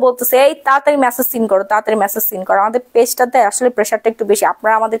ইচ্ছা মতো বলতেছি এই তাড়াতাড়ি মেসেজ সিন করো, তাড়াতাড়ি মেসেজ সিন করো। আমাদের পেজটাতে আসলে প্রেশারটা একটু বেশি,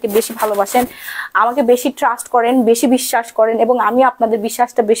 আপনারা আমাদেরকে বেশি ভালোবাসেন, আমাকে বেশি ট্রাস্ট করেন, বেশি বিশ্বাস করেন, এবং আমি আপনাদের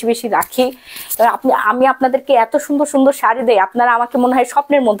বিশ্বাসটা বেশি বেশি রাখি। আমি আপনাদেরকে এত সুন্দর সুন্দর শাড়ি দেই, আপনারা আমাকে মনে হয়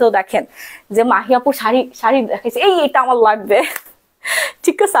স্বপ্নের মধ্যেও দেখেন যে মাহি আপু শাড়ি দেখাইছে, এটা আমার লাগবে।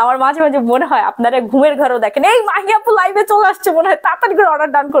 ঠিক আছে, আমার মাঝে মাঝে মনে হয় আপনারা ঘুমের ঘরেও দেখেন এই মাহি আপু লাইভে চলে আসছে, মনে হয় তাড়াতাড়ি করে অর্ডার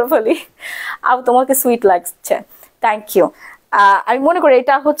ডান করে ফেলি। আর তোমাকে সুইট লাগছে, থ্যাংক ইউ। আমি মনে করি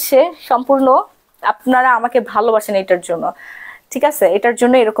এটা হচ্ছে সম্পূর্ণ আপনারা আমাকে ভালোবাসেন এটার জন্য, ঠিক আছে, এটার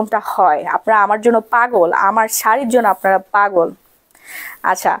জন্য এরকমটা হয়। আপনারা আমার জন্য পাগল, আমার শাড়ির জন্য আপনারা পাগল।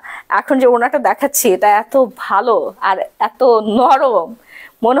 আচ্ছা, এখন যে ওনাটা দেখাচ্ছি এটা এত ভালো আর এত নরম,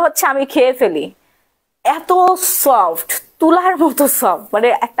 মনে হচ্ছে আমি খেয়ে ফেলি। এত সফট, তুলার মতো সফট, মানে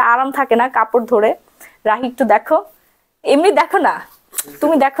একটা আরাম থাকে না কাপড় ধরে। রাহি একটু দেখো, এমনি দেখো না,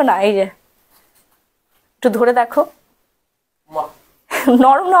 তুমি দেখো না, এই যে একটু ধরে দেখো,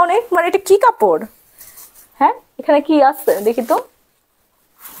 নরম না অনেক, মানে এটা কি কাপড়? হ্যাঁ, এখানে কি আছে দেখি তো,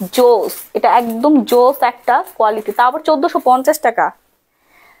 জোস, এটা একদম জোস একটা কোয়ালিটি, তা আবার 1450 টাকা।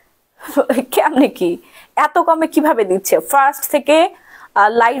 কেমনে কি এত কমে কিভাবে দিচ্ছে? ফার্স্ট থেকে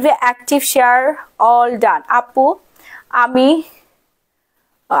লাইভে অ্যাক্টিভ শেয়ার অল ডান। আপু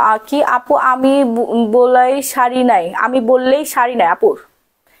আমি বললেই শাড়ি নাই, আপুর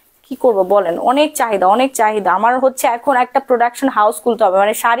কি করব বলেন, অনেক চাহিদা আমার হচ্ছে। এখন একটা প্রোডাকশন হাউস খুলতে হবে,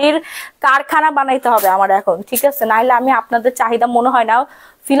 মানে শাড়ির কারখানা বানাইতে হবে আমার এখন, ঠিক আছে, নাইলে আমি আপনাদের চাহিদা মনে হয় না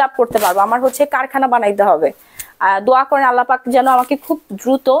ফিল আপ করতে পারবো। আমার হচ্ছে কারখানা বানাইতে হবে। দোয়া করেন আল্লাহ পাক যেন আমাকে খুব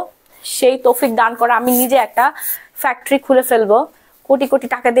দ্রুত সেই তৌফিক দান করে, আমি নিজে একটা ফ্যাক্টরি খুলে ফেলবো। কোটি কোটি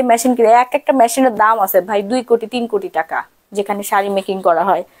টাকা দিয়ে মেশিন কিনে, এক একটা মেশিনের দাম আছে ভাই 2 কোটি 3 কোটি টাকা, যেখানে শাড়ি মেকিং করা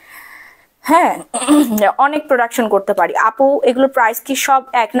হয়। হ্যাঁ, অনেক প্রোডাকশন করতে পারি আপু। এগুলো প্রাইস কি সব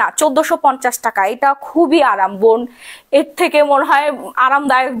এক? না, 1450 টাকা। এটা খুবই আরাম বোন, এর থেকে মনে হয়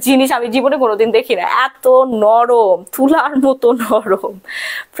আরামদায়ক জিনিস আমি জীবনে কোনোদিন দেখি না। এত নরম, তুলার মতো নরম।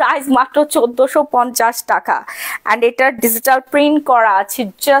 প্রাইস মাত্র 1450 টাকা। অ্যান্ড এটা ডিজিটাল প্রিন্ট করা আছে,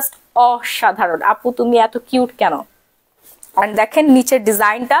 জাস্ট অসাধারণ। আপু তুমি এত কিউট কেন? অ্যান্ড দেখেন নিচের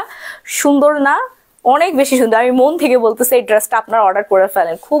ডিজাইনটা সুন্দর না? অনেক বেশি সুন্দর। আমি মন থেকে বলতেছি এই ড্রেসটা আপনারা অর্ডার করে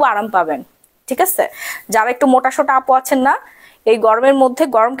ফেলেন, খুব আরাম পাবেন। ঠিক আছে, যারা একটু মোটা সোটা আপু আছেন না, এই গরমের মধ্যে,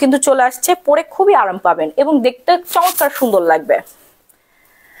 গরম কিন্তু চলে আসছে, পরে খুবই আরাম পাবেন এবং দেখতে চমৎকার সুন্দর লাগবে।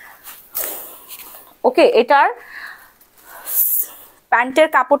 ওকে, এটার প্যান্টের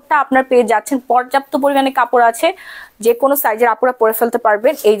কাপড়টা আপনার পেয়ে যাচ্ছেন, পর্যাপ্ত পরিমাণে কাপড় আছে, যে কোনো সাইজের আপুরা পরে ফেলতে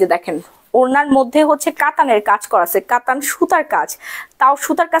পারবেন। এই যে দেখেন ওড়নার মধ্যে হচ্ছে কাতানের কাজ করা আছে, কাতান সুতার কাজ, তাও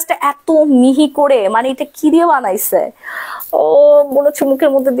সুতার কাজটা এত মিহি করে, মানে এটা কি দিয়ে বানাইছে, ও মনে হচ্ছে মুখের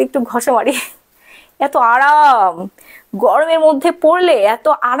মধ্যে দিয়ে একটু ঘষে মারি। এত আরাম, গরমের মধ্যে পরলে এত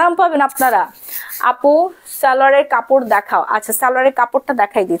আরাম পাবেন আপনারা। আপু সালোয়ারের কাপড় দেখাও। আচ্ছা, সালোয়ারের কাপড়টা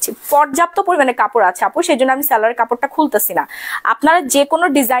দেখাই দিচ্ছি, পর্যাপ্ত পরিমাণে কাপড় আছে আপু, সেই জন্য আমি সালোয়ারের কাপড়টা খুলতেছি না। আপনারা যে কোনো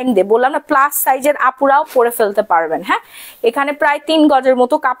ডিজাইন দিয়ে, বললাম না, প্লাস সাইজের আপুরাও পরে ফেলতে পারবেন। হ্যাঁ, এখানে প্রায় 3 গজের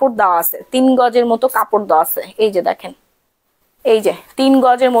মতো কাপড় দেওয়া আছে, 3 গজের মতো কাপড় দেওয়া আছে। এই যে দেখেন, এই যে 3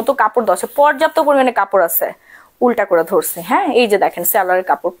 গজের মতো কাপড় দেওয়া আছে, পর্যাপ্ত পরিমাণে কাপড় আছে। উল্টা করে ধরছে, হ্যাঁ, এই যে দেখেন সালোয়ারের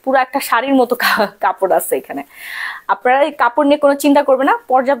কাপড়, পুরো একটা শাড়ির মতো কাপড় আছে এখানে। আপনারা এই কাপড় নিয়ে কোনো চিন্তা করবেন না,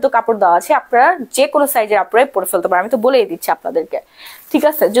 পর্যাপ্ত কাপড় দেওয়া আছে, আপনারা যে কোনো সাইজের আপনারাই পরে ফেলতে পারেন। আমি তো বলেই দিচ্ছি আপনাদেরকে, ঠিক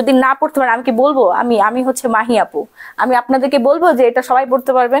আছে? যদি না পড়তে পারেন আমি কি বলবো? আমি হচ্ছে মাহি আপু, আমি আপনাদেরকে বলবো যে এটা সবাই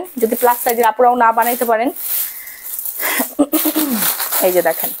পড়তে পারবেন, যদি প্লাস সাইজের আপুরাও না বানাইতে পারেন। এই যে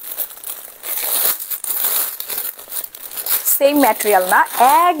দেখেন, সেম ম্যাটেরিয়াল না,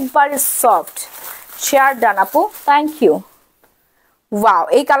 একবারে সফট। শেয়ার ডান আপু, থ্যাংক ইউ। ওয়াও,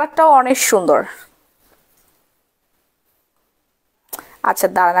 এই কালারটাও অনেক সুন্দর। আচ্ছা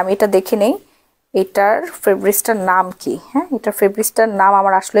দাঁড়ান, আমি এটা দেখে নেই, এটার ফেব্রিক্সটার নাম কি। হ্যাঁ, এটার ফেব্রিক্সটার নাম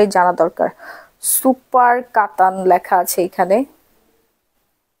আমার আসলেই জানা দরকার। সুপার কাতান লেখা আছে এখানে,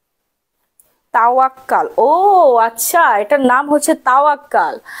 তাওয়াক্কাল। ও আচ্ছা, এটার নাম হচ্ছে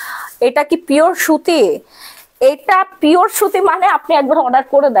তাওয়াক্কাল। এটা কি পিওর সুতি? এটা পিওর সুতি মানে আপনি একবার অর্ডার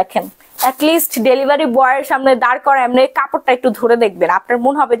করে দেখেন, অ্যাটলিস্ট ডেলিভারি বয়ের সামনে দাঁড় করা এমনি কাপড়টা একটু ধরে দেখবেন, আপনার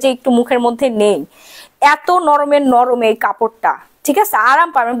মনে হবে যে একটু মুখের মধ্যে নেই, এত নরমের নরম এই কাপড়টা। ঠিক আছে, আরাম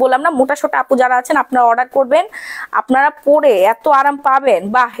পাবেন। বললাম না, মোটা সোটা আপু যারা আছেন আপনারা অর্ডার করবেন, আপনারা পরে এত আরাম পাবেন।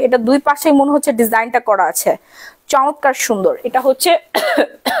 বাহ, এটা দুই পাশেই মনে হচ্ছে ডিজাইনটা করা আছে, চমৎকার সুন্দর। এটা হচ্ছে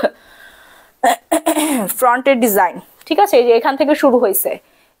ফ্রন্টের ডিজাইন। ঠিক আছে, এই যে এখান থেকে শুরু হয়েছে,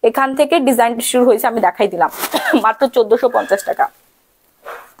 এখান থেকে ডিজাইনটা শুরু হয়েছে, আমি দেখাই দিলাম। মাত্র 1450 টাকা।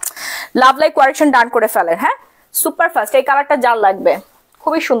 লাভ লাইক কোয়ারেকশন ডান করে ফেলেন। হ্যাঁ, সুপার ফাস্ট। এই কালারটা যার লাগবে,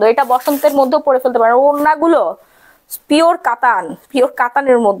 খুবই সুন্দর। এটা বসন্তের মধ্যেও পরে ফেলতে পারেন। ওড়নাগুলো পিওর কাতান, পিওর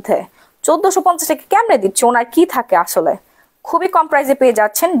কাতানের মধ্যে 1450 টাকা কেমনে দিচ্ছে? ওনার কি থাকে আসলে? খুবই কম প্রাইসে পেয়ে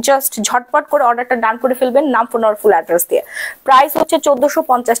যাচ্ছেন, জাস্ট ঝটপট করে অর্ডারটা ডান করে ফেলবেন, নাম ফোন আর ফুল অ্যাড্রেস দিয়ে। প্রাইস হচ্ছে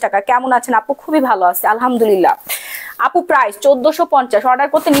 1450 টাকা। কেমন আছেন আপু? খুবই ভালো আছে আলহামদুলিল্লাহ। আপু প্রাইস 1450। অর্ডার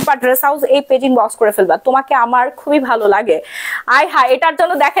করতে নিপা ড্রেস হাউস এই পেজ ইনবক্স করে ফেলবা, তোমাকে আমার খুবই ভালো লাগে। আয় হায়, এটার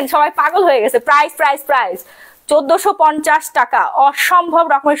জন্য দেখেন সবাই পাগল হয়ে গেছে। প্রাইস প্রাইস প্রাইস 1450 টাকা। অসম্ভব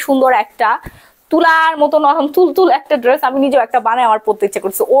রকমের সুন্দর একটা তুলার মতো নরম তুলতুল একটা ড্রেস, আমি নিজেও একটা বানাই, আমার পরতে ইচ্ছে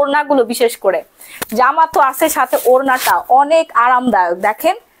করছে। ওড়নাগুলো বিশেষ করে, জামা তো আছে, সাথে ওড়নাটা অনেক আরামদায়ক।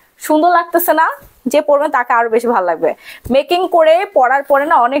 দেখেন সুন্দর লাগতেছে না? যে পরবে তাকে আরো বেশি ভালো লাগবে। মেকিং করে পরার পরে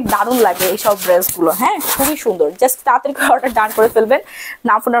না অনেক দারুণ লাগে এইসব ড্রেসগুলো। হ্যাঁ, খুবই সুন্দর। জাস্ট তাড়াতাড়ি করে অর্ডার ডান করে ফেলবেন,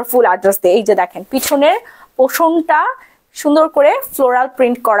 নাম ফোন আর ফুল অ্যাড্রেস দিয়ে। এই যে দেখেন পিছনের পোষণটা সুন্দর করে ফ্লোরাল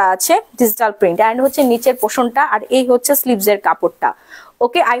প্রিন্ট করা আছে, ডিজিটাল প্রিন্ট, এন্ড হচ্ছে নিচের পোষণটা, আর এই হচ্ছে স্লিভসের কাপড়টা।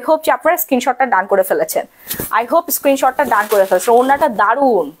 ওকে, আই হোপ যে আপনারা স্ক্রিনশটটা ডান করে ফেলেছেন। আই হোপ স্ক্রিনশটটা ডান করে ফেলেছেন। ওড়নাটা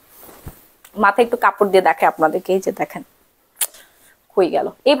দারুণ, মাথায় একটু কাপড় দিয়ে দেখে আপনাদেরকে। এই যে দেখেন হয়ে গেল।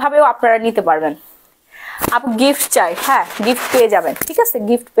 এইভাবেও আপনারা নিতে পারবেন। আপু গিফট চাই? হ্যাঁ, গিফট পেয়ে যাবেন। ঠিক আছে,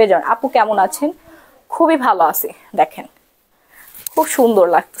 গিফট পেয়ে যাবেন। আপু কেমন আছেন? খুবই ভালো আছি। দেখেন খুব সুন্দর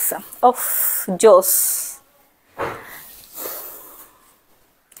লাগতেছে, ওফ জোস।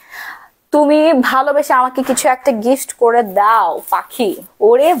 তুমি ভালোবেসে আমাকে কিছু একটা গিফট করে দাও পাখি।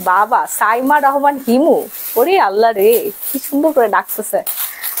 ওরে বাবা, সাইমা রহমান হিমু, ওরে আল্লাহ রে, কি সুন্দর করে ডাকতেছে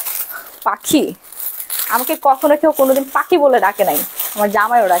পাখি। আমাকে কখনো কেউ কোনোদিন পাখি বলে ডাকে নাই, আমার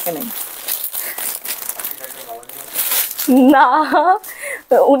জামাইও ডাকে নাই। না,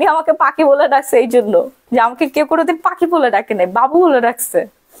 উনি আমাকে পাখি বলে ডাকছে এই জন্য যে আমাকে কেউ কোনোদিন পাখি বলে ডাকে নাই, বাবু বলে ডাকছে।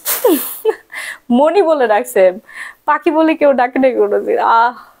 মনি বলে ডাকছে, পাখি বলে কেউ ডাকে নাই কোনোদিন।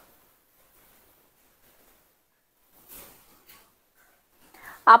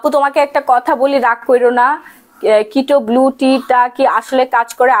 আপু তোমাকে একটা কথা বলি, রাগ কইরো না, কিটো ব্লু টিটা কি আসলে কাজ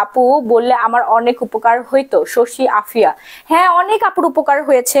করে? আপু বললে আমার অনেক উপকার হইতো। শশী আফিয়া, হ্যাঁ অনেক আপুর উপকার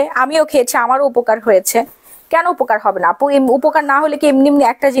হয়েছে, আমিও খেয়েছি, আমারও উপকার হয়েছে। কেন উপকার হবে না আপু? উপকার না হলে কি এমনি এমনি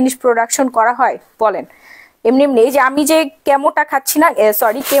একটা জিনিস প্রোডাকশন করা হয় বলেন? এমনি এমনি এই যে আমি যে কেমোটা খাচ্ছি না,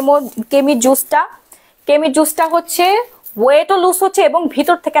 সরি কেমি জুসটা হচ্ছে ওয়েটও লুজ হচ্ছে এবং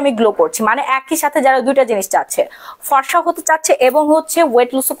ভিতর থেকে আমি গ্লো করছি। মানে একই সাথে যারা দুইটা জিনিস চাচ্ছে, ফর্সা হতে চাচ্ছে এবং হচ্ছে ওয়েট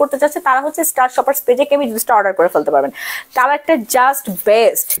লুজ করতে চাচ্ছে, তারা হচ্ছে স্টার শপার্স পেজে কেমি জুসটা অর্ডার করে ফেলতে পারবেন। কালারটা জাস্ট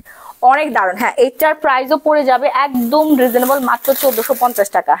বেস্ট, অনেক দারুণ। হ্যাঁ এটার প্রাইসও পড়ে যাবে একদম রিজনেবল, মাত্র 1450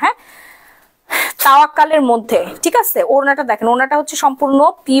 টাকা। হ্যাঁ তাওয়াক্কালের মধ্যে, ঠিক আছে। ওড়নাটা দেখেন, ওড়নাটা হচ্ছে সম্পূর্ণ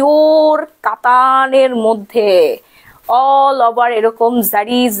পিওর কাতানের মধ্যে, অল ওভার এরকম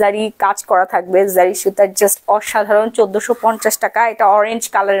জারি জারি কাজ করা থাকবে, জারি সুতার, জাস্ট অসাধারণ। 1450 টাকা, এটা অরেঞ্জ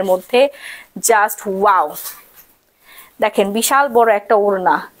কালারের মধ্যে, জাস্ট ওয়াও। দেখেন বিশাল বড় একটা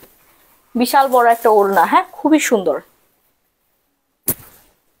ওড়না, বিশাল বড় একটা ওড়না, হ্যাঁ খুবই সুন্দর।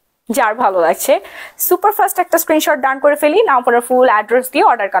 যার ভালো লাগছে সুপার ফাস্ট একটা স্ক্রিনশট ডান করে ফেলি, নাম ফোন ফুল অ্যাড্রেস দিয়ে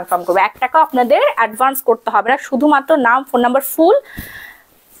অর্ডার কনফার্ম করবে। 1 টাকা আপনাদের অ্যাডভান্স করতে হবে না, শুধুমাত্র নাম, ফোন নাম্বার, ফুল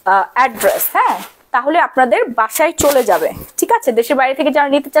অ্যাড্রেস, হ্যাঁ তাহলে আপনাদের বাসায় চলে যাবে, ঠিক আছে। দেশের বাইরে থেকে যারা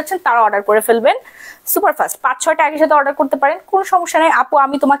নিতে চাচ্ছেন তারা অর্ডার করে ফেলবেন সুপার ফাস্ট। 5-6টা একই সাথে অর্ডার করতে পারেন, কোনো সমস্যা নেই। আপু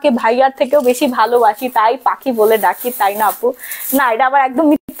আমি তোমাকে ভাইয়ার থেকেও বেশি ভালোবাসি তাই পাখি বলে ডাকি, তাই না আপু? না, এটা আবার একদম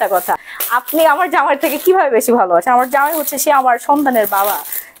মিথ্যা কথা। আপনি আমার জামাইয়ের থেকে কিভাবে বেশি ভালোবাসেন? আমার জামাই হচ্ছে সে আমার সন্তানের বাবা,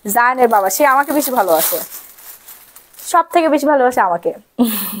 জানের বাবা, সে আমাকে বেশি ভালোবাসে, সব থেকে বেশি ভালোবাসে আমাকে।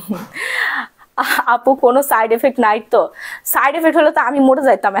 আপু কোনো সাইড এফেক্ট নাই তো? সাইড এফেক্ট হলে তো আমি মরে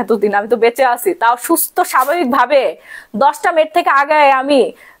যাইতাম এতদিন, আমি তো বেঁচে আছি, তাও সুস্থ স্বাভাবিক ভাবে 10টা মেয়ের থেকে আগে আমি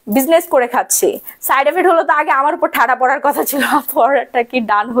বিজনেস করে খাচ্ছি। সাইড এফেক্ট হলো তো আগে আমার উপর ঠাড়া পড়ার কথা ছিল। অর্ডারটা কি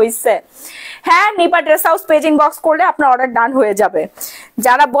ডান হয়েছে? হ্যাঁ Nipa dress house page inbox করলে আপনার অর্ডার ডান হয়ে যাবে।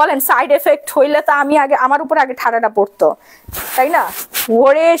 যারা বলেন সাইড এফেক্ট হইলে তো আমি আগে, আমার উপর আগে ঠাড়াটা পড়তো, তাই না?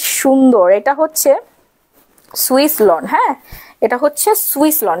 ওরে সুন্দর, এটা হচ্ছে সুইস লন, হ্যাঁ এটা হচ্ছে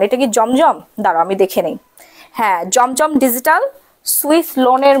সুইস লন। এটা কি জমজম? দাঁড়াও আমি দেখে নেই। হ্যাঁ জমজম ডিজিটাল সুইস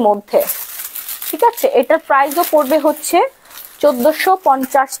লোনের মধ্যে, ঠিক আছে। এটার প্রাইসও পড়বে হচ্ছে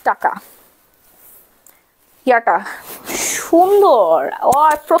 1450 টাকা। ইয়াটা সুন্দর,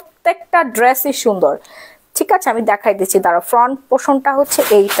 প্রত্যেকটা ড্রেসই সুন্দর, ঠিক আছে। আমি দেখাই দিচ্ছি, দাঁড়াও। ফ্রন্ট পোর্শনটা হচ্ছে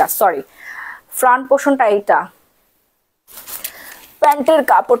এইটা, সরি ফ্রন্ট পোর্শনটা এইটা। প্যান্টের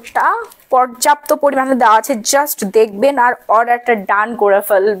কাপড়টা পর্যাপ্ত পরিমাণে দেওয়া আছে, জাস্ট দেখবেন আর অর্ডারটা ডান করে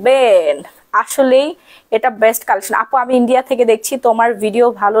ফেলবেন। আসলেই এটা বেস্ট কালেকশন। আপু আমি ইন্ডিয়া থেকে দেখছি, তোমার ভিডিও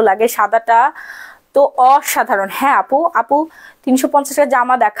ভালো লাগে, সাদাটা তো অসাধারণ। হ্যাঁ আপু, আপু 350 টাকা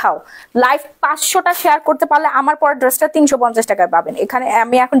জামা দেখাও, লাইভ 500টা শেয়ার করতে পারলে আমার পরের ড্রেসটা 350 টাকায় পাবেন। এখানে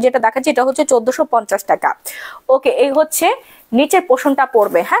আমি এখন যেটা দেখাচ্ছি এটা হচ্ছে 1450 টাকা। ওকে, এই হচ্ছে নিচের পোর্শনটা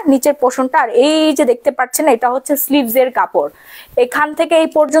পড়বে, হ্যাঁ নিচের পোর্শনটা। আর এই যে দেখতে পাচ্ছেন এটা হচ্ছে স্লিভস এর কাপড়, এখান থেকে এই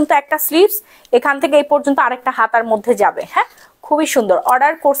পর্যন্ত একটা স্লিভস, এখান থেকে এই পর্যন্ত আরেকটা হাতার মধ্যে যাবে। হ্যাঁ খুবই সুন্দর।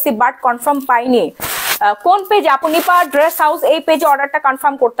 অর্ডার করছি বাট কনফার্ম পাইনি। কোন পেজে? আপু নিপা ড্রেস হাউস, এই পেজে অর্ডারটা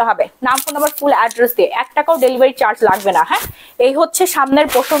কনফার্ম করতে হবে, নাম ফোন নাম্বার ফুল অ্যাড্রেস দিয়ে। 1 টাকাও ডেলিভারি চার্জ লাগবে না। হ্যাঁ এই হচ্ছে সামনের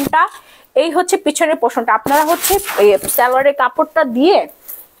পোর্শনটা, এই হচ্ছে পিছনের পোর্শনটা। আপনারা হচ্ছে সালোয়ারের কাপড়টা দিয়ে,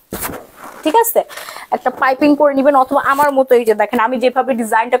 ঠিক আছে, একটা পাইপিং করে নেবেন, অথবা আমার মতো এই যে দেখেন আমি যেভাবে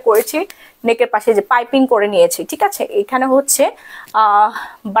ডিজাইনটা করেছি নেকের পাশে যে পাইপিং করে নিয়েছি, ঠিক আছে। এখানে হচ্ছে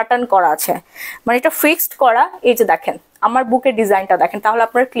বাটন করা আছে, মানে এটা ফিক্সড করা। এই যে দেখেন আমার বুকের ডিজাইনটা দেখেন, তাহলে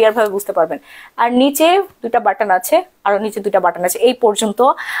আপনারা ক্লিয়ার ভাবে বুঝতে পারবেন। আর নিচে 2টা বাটন আছে, আরো নিচে 2টা বাটন আছে। এই পর্যন্ত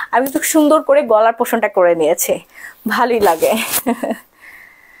আমি খুব সুন্দর করে গলার পোর্শনটা করে নিয়েছি, ভালোই লাগে।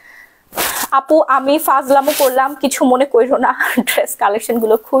 আপু আমি ফাজলামো করলাম, কিছু মনে করো না। ড্রেস কালেকশন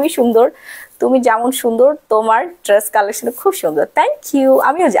গুলো খুবই সুন্দর, তুমি যেমন সুন্দর তোমার ড্রেস কালেকশন খুব সুন্দর। Thank you.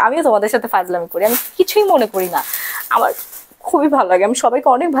 আমিও তোমাদের সাথে ফাজলামি করি, আমি কিছুই মনে করি না, আমার খুবই ভালো লাগে, আমি সবাইকে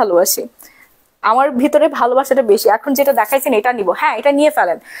অনেক ভালোবাসি, আমার ভিতরে ভালোবাসাটা বেশি। এখন যেটা দেখাইছেন এটা নিব, হ্যাঁ এটা নিয়ে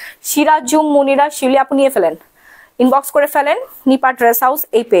ফেলেন। সিরাজুম মুনিরা শিউলি আপু নিয়ে ফেলেন, ইনবক্স করে ফেলেন নিপা ড্রেস হাউস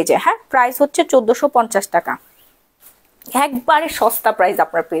এই পেজে। হ্যাঁ প্রাইস হচ্ছে 1450 টাকা, একবারে সস্তা প্রাইস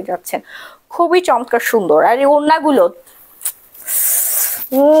আপনারা পেয়ে যাচ্ছেন, খুবই চমৎকার সুন্দর। আর এই ওড়নাগুলো,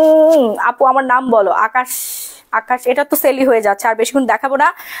 আপু আমার নাম বলো। আকাশ, আকাশ এটা তো সেলই হয়ে যাচ্ছে, আর বেশিক্ষণ দেখাবো না,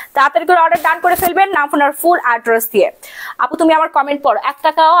 তাড়াতাড়ি করে অর্ডার ডান করে ফেলবেন নাম ফোন আর ফুল অ্যাড্রেস দিয়ে। আপু তুমি আমার কমেন্ট পড়ো, 1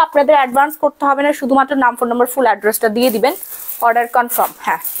 টাকাও আপনাদের অ্যাডভান্স করতে হবে না, শুধুমাত্র নাম ফোন নাম্বার ফুল অ্যাড্রেসটা দিয়ে দিবেন, অর্ডার কনফার্ম।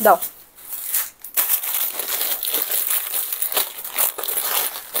 হ্যাঁ দাও।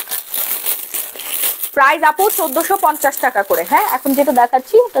 প্রাইস আপু 1450 টাকা করে। হ্যাঁ, এখন যেটা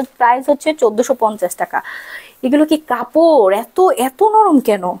দেখাচ্ছি ওটার প্রাইস হচ্ছে 1450 টাকা। এগুলো কি কাপড় এত এত নরম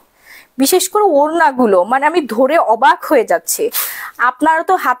কেন? বিশেষ করে ওড়নাগুলো, মানে আমি ধরে অবাক হয়ে যাচ্ছি। আপনারা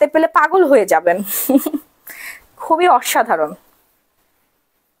তো হাতে পেলে পাগল হয়ে যাবেন। খুবই অসাধারণ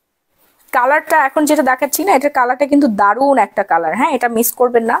কালারটা। এখন যেটা দেখাচ্ছি না, এটার কালারটা কিন্তু দারুণ একটা কালার। হ্যাঁ, এটা মিস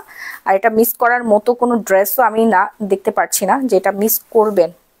করবেন না। আর এটা মিস করার মতো কোনো ড্রেসও আমি না দেখতে পাচ্ছি না যে এটা মিস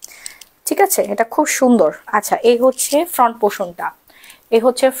করবেন। ঠিক আছে, এটা খুব সুন্দর। আচ্ছা, এই হচ্ছে ফ্রন্ট পোর্শনটা। এই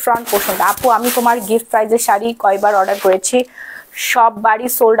হচ্ছে ফ্রন্ট পোর্শনটা। আপু আমি তোমার গিফট প্রাইজের শাড়ি কয়বার অর্ডার করেছি, সব বাড়ি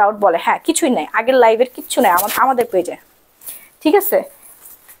সোল্ড আউট বলে। হ্যাঁ, কিছুই নাই, আগের লাইভের কিচ্ছু নাই আমাদের পেজে। ঠিক আছে,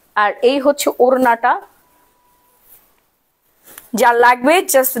 আর এই হচ্ছে ওড়নাটা। যা লাগবে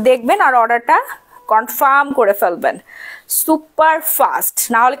জাস্ট দেখবেন আর অর্ডারটা কনফার্ম করে ফেলবেন সুপার ফাস্ট,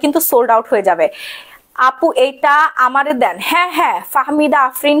 না হলে কিন্তু সোল্ড আউট হয়ে যাবে। আপু এইটা আমারে দেন। হ্যাঁ হ্যাঁ, ফাহমিদা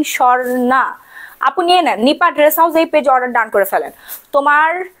আফরিন স্বর্ণা আপু নিয়ে নেন। নিপা ড্রেস হাউস এই পেজে অর্ডার ডান করে ফেলেন।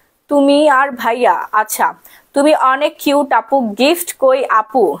 তুমি আর ভাইয়া। আচ্ছা, তুমি অনেক কিউট আপু। গিফট কই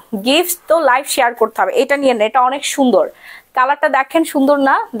আপু? গিফট তো লাইভ শেয়ার করতে হবে। এটা নিয়ে নেন, এটা অনেক সুন্দর। কালারটা দেখেন, সুন্দর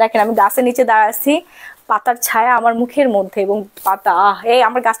না? দেখেন আমি গাছের নিচে দাঁড়াচ্ছি, পাতার ছায়া আমার মুখের মধ্যে এবং পাতা। এই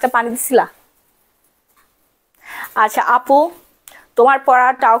আমার গাছটা পানি দিছিলা? আচ্ছা আপু, তোমার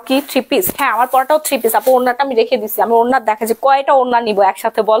পরাটাও কি 3 পিস? হ্যাঁ, আমার পরাটাও 3 পিস আপু। ওড়নাটা আমি রেখে দিছি। আমি ওড়না দেখাচ্ছি, কয়টা ওড়না নিব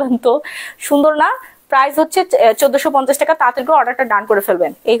একসাথে বলেন তো? সুন্দর না? প্রাইস হচ্ছে 1450 টাকা। তাড়াতাড়ি করে অর্ডারটা ডান করে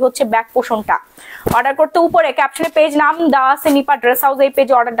ফেলবেন। এই হচ্ছে ব্যাক পোর্শনটা। অর্ডার করতে উপরে ক্যাপশনে পেজ নাম দেওয়া আছে, নিপা ড্রেস হাউস, এই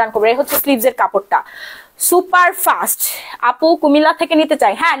পেজে অর্ডার ডান করবে। এই হচ্ছে স্লিভস এর কাপড়টা, সুপার ফাস্ট। আপু কুমিল্লা থেকে নিতে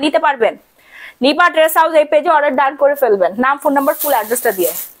চাই? হ্যাঁ, নিতে পারবেন। নিপা ড্রেস হাউস এই পেজে অর্ডার ডান করে ফেলবেন, নাম, ফোন নাম্বার, ফুল অ্যাড্রেসটা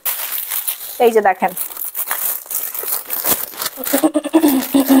দিয়ে। এই যে দেখেন,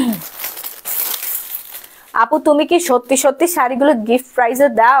 আপু তুমি কি সত্যি সত্যি শাড়িগুলো গিফট প্রাইজে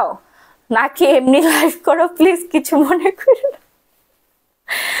দাও নাকি এমনি লাইভ করো? প্লিজ কিছু মনে করো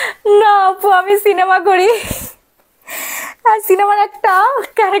না। আপু আমি সিনেমা করি, আর সিনেমার একটা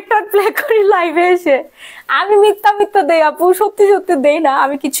ক্যারেক্টার প্লে করি লাইভে এসে। আমি মিথ্যা মিথ্যা দেই আপু, সত্যি সত্যি দেই না।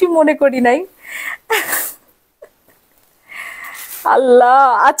 আমি কিছুই মনে করি নাই। আল্লাহ।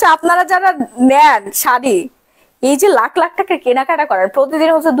 আচ্ছা, আপনারা যারা নেন শাড়ি, এই যে লাখ লাখ টাকা কেনাকাটা করেন, প্রতিদিন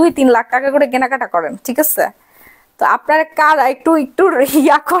হচ্ছে 2-3 লাখ টাকা করে কেনাকাটা করেন, ঠিক আছে? তো আপনারা কারা একটু একটু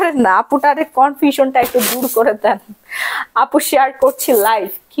ইয়া করেন না, আপুটার কনফিউশনটা একটু দূর করে দেন। আপু শেয়ার করছি লাইভ,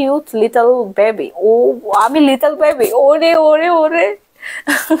 কিউট লিটল বেবি। ও আমি লিটল বেবি? ওরে ওরে ওরে।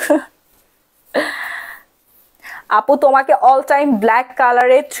 আপু তোমাকে অল টাইম ব্ল্যাক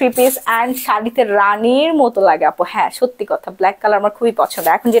কালারের 3 পিস অ্যান্ড শাড়িতে রানীর মতো লাগে আপু। হ্যাঁ সত্যি কথা, ব্ল্যাক কালার আমার খুবই পছন্দ।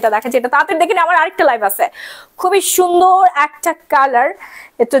 এখন যেটা দেখাচ্ছে এটা তাড়াতাড়ি দেখেন, আমার আরেকটা লাইভ আছে, খুবই সুন্দর একটা কালার।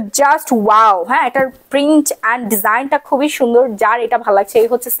 এটা জাস্ট ওয়াও। হ্যাঁ, এটার প্রিন্ট অ্যান্ড ডিজাইনটা খুবই সুন্দর। যার এটা ভালো লাগছে, এই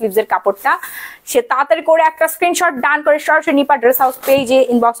হচ্ছে স্লিভসের কাপড়টা, সে তাড়াতাড়ি করে একটা স্ক্রিনশট ডান করে সরাসরি নিপা ড্রেস হাউস পেজে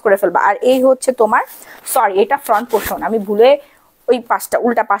ইনবক্স করে ফেলবা। আর এই হচ্ছে তোমার, সরি এটা ফ্রন্ট পোর্শন, আমি ভুলে ওই পাশটা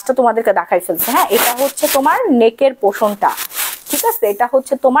উল্টা পাশটা তোমাদেরকে দেখাই ফেলছে। হ্যাঁ, এটা হচ্ছে তোমার নেকের পোর্শনটা, ঠিক আছে? এটা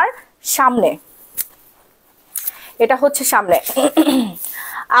হচ্ছে তোমার সামনে, এটা হচ্ছে সামনে।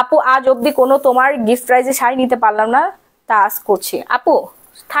 আপু আজ অব্দি কোনো তোমার গিফট প্রাইজে শাড়ি নিতে পারলাম না, তা আজ করছি। আপু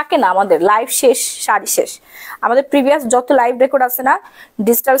থাকে না, আমাদের লাইভ শেষ, শাড়ি শেষ। আমাদের প্রিভিয়াস যত লাইভ রেকর্ড আছে না,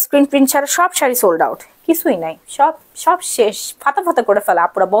 ডিজিটাল স্ক্রিন প্রিন্ট ছাড়া সব শাড়ি সোল্ড আউট, কিছুই নাই, সব সব শেষ, ফাতা ফাতা করে ফেলা,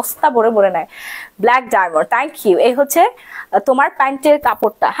 আপুরা বস্তা ভরে ভরে নেয়। Black diamond, thank you. এই হচ্ছে তোমার প্যান্টের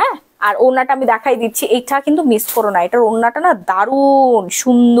কাপড়টা। হ্যাঁ, আর ওড়নাটা আমি দেখাই দিচ্ছি, এইটা কিন্তু মিস করো না। এটার ওড়নাটা না দারুণ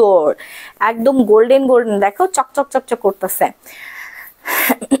সুন্দর, একদম গোল্ডেন গোল্ডেন, দেখো চকচক চকচক করতেছে।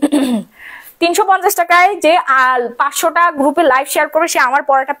 350 টাকায় যে 500টা গ্রুপে লাইভ শেয়ার করবে সে আমার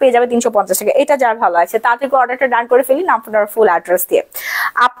পড়াটা পেয়ে যাবে 350 টাকা। এটা যার ভালো আছে তাড়াতাড়ি অর্ডারটা ডান করে ফেলি, নাম আপনার ফুল অ্যাড্রেস দিয়ে।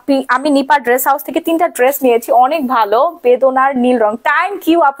 আমি নিপা ড্রেস হাউস থেকে 3টা ড্রেস নিয়েছি, অনেক ভালো, বেদনার নীল রং। থ্যাংক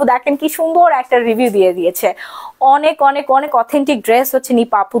ইউ আপু, দেখেন কি সুন্দর একটা রিভিউ দিয়ে দিয়েছে। অনেক অনেক অনেক অথেন্টিক ড্রেস হচ্ছে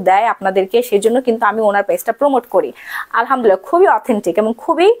নিপা আপু দেয় আপনাদেরকে, সেজন্য কিন্তু আমি ওনার পেজটা প্রমোট করি। আলহামদুলিল্লাহ খুবই অথেন্টিক এবং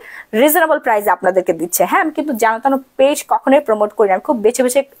খুবই রিজনেবল প্রাইসে আপনাদেরকে দিচ্ছে। হ্যাঁ, আমি কিন্তু জানাতানো পেজ কখনোই প্রমোট করি না, আমি খুব বেছে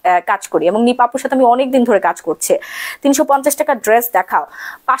বেছে কাজ করি এবং নিপা আপুর সাথে আমি অনেকদিন ধরে কাজ করছি। 350 টাকা ড্রেস দেখাও,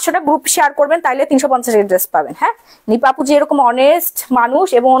 500টা গ্রুপ শেয়ার করবেন তাইলে 350 টাকা ড্রেস পাবেন। হ্যাঁ, নিপা আপু যে এরকম অনেস্ট মানুষ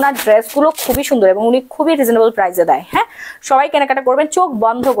এবং ওনার ড্রেসগুলো খুবই সুন্দর এবং উনি খুবই রিজনেবল প্রাইসে দেয়। হ্যাঁ, সবাই কেনাকাটা করবেন চোখ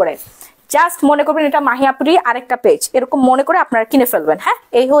বন্ধ করে, জাস্ট মনে করবেন এটা মাহিয়াপুরি আরেকটা পেজ, এরকম মনে করে আপনারা কিনে ফেলবেন। হ্যাঁ,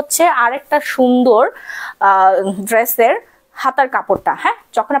 এই হচ্ছে আরেকটা সুন্দর ড্রেসের হাতার কাপড়টা। হ্যাঁ,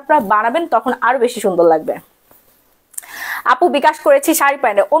 যখন আপনারা বানাবেন তখন আরো বেশি সুন্দর লাগবে। আপু বিকাশ করেছি শাড়ি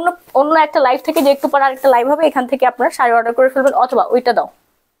প্যান্টে, অন্য একটা লাইভ থেকে যে একটু পর আরেকটা লাইভ হবে, এখান থেকে আপনারা শাড়ি অর্ডার করে ফেলবেন, অথবা ওইটা দাও,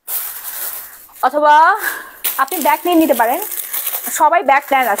 অথবা আপনি ব্যাগ নিয়ে নিতে পারেন। সবাই ব্যাগ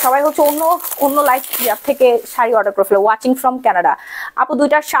নেয় না, সবাই হচ্ছে অন্য অন্য লাইফ থেকে শাড়ি অর্ডার করে ফেলে। Watching from Canada. আপু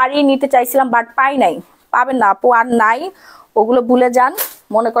 2টা শাড়ি নিতে চাইছিলাম বাট পাই নাই। পাবেন না আপু, আর নাই, ওগুলো ভুলে যান।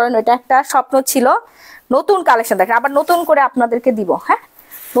 মনে করেন ওইটা একটা স্বপ্ন ছিল। নতুন কালেকশন দেখেন, আবার নতুন করে আপনাদেরকে দিব। হ্যাঁ,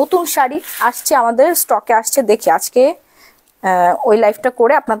 নতুন শাড়ি আসছে আমাদের স্টকে আসছে, দেখি আজকে ওই লাইফটা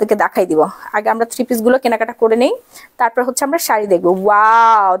করে আপনাদেরকে দেখাই দিব। আগে আমরা 3 পিসগুলো কেনাকাটা করে নেই, তারপর হচ্ছে আমরা শাড়ি দেখবো।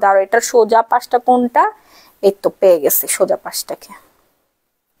 ওয়াও, দাঁড়ো, এটা সোজা পাশটা কোনটা? এই তো পেয়ে গেছে সোজা পাশটাকে,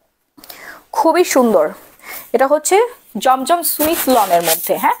 খুবই সুন্দর। এটা হচ্ছে জমজম সুইস লনের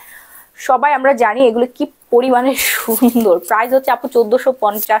মধ্যে। হ্যাঁ, সবাই আমরা জানি এগুলো কি পরিমাণে সুন্দর। প্রাইস হচ্ছে আপু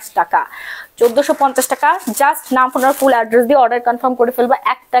 1450 টাকা। 1450 টাকা। জাস্ট নাম, ফোন আর ফুল অ্যাড্রেস দিয়ে অর্ডার কনফার্ম করে ফেলবা।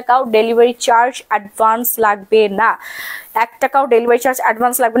 1 টাকাও ডেলিভারি চার্জ অ্যাডভান্স লাগবে না। 1 টাকাও ডেলিভারি চার্জ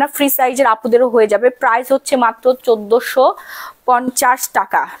অ্যাডভান্স লাগবে না। ফ্রি সাইজের আপুদেরও হয়ে যাবে। প্রাইস হচ্ছে মাত্র 1450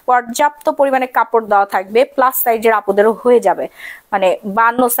 টাকা। পর্যাপ্ত পরিমাণে কাপড় দেওয়া থাকবে। প্লাস সাইজের আপুদেরও হয়ে যাবে, মানে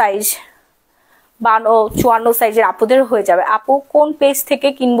 52 সাইজ, 52-54 সাইজের আপুদের হয়ে যাবে। আপু কোন পেজ থেকে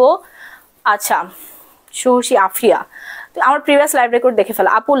কিনবো? আচ্ছা, সহসী আফরিয়া, তো আমার প্রিভিয়াস লাইভ রেকর্ড দেখে ফেলো।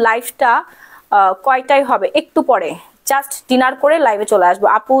 আপু লাইভটা কয়টায় হবে? একটু পরে, জাস্ট ডিনার করে লাইভে চলে আসবো।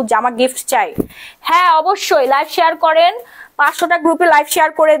 আপু জামা গিফট চাই? হ্যাঁ অবশ্যই, লাইভ শেয়ার করেন। 500টা গ্রুপে লাইভ শেয়ার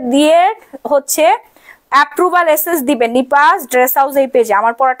করে দিয়ে হচ্ছে অ্যাপ্রুভাল এসএস দিবেন নিপাস ড্রেস হাউস এই পেজে।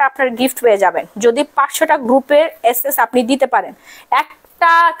 আমার পড়াটা আপনার গিফট পেয়ে যাবেন যদি 500টা গ্রুপের এসএস আপনি দিতে পারেন।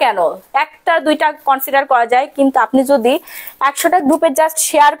 কেন, 1টা 2টা কনসিডার করা যায়, কিন্তু আপনি যদি 100টা গ্রুপে জাস্ট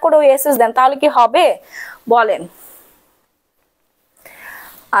শেয়ার করে ওই এসএস দেন তাহলে কি হবে বলেন?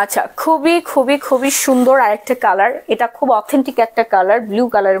 আচ্ছা, খুবই খুবই খুবই সুন্দর আরেকটা কালার। এটা খুব অথেন্টিক একটা কালার, ব্লু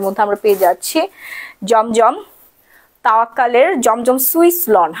কালারের মধ্যে আমরা পেয়ে যাচ্ছি জমজম তাওয়াক্কালের জমজম সুইস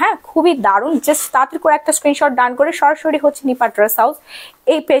লন। হ্যাঁ, খুবই দারুণ। জাস্ট তাড়াতাড়ি করে একটা স্ক্রিনশট ডান করে সরাসরি হচ্ছে নিপা ড্রেস হাউস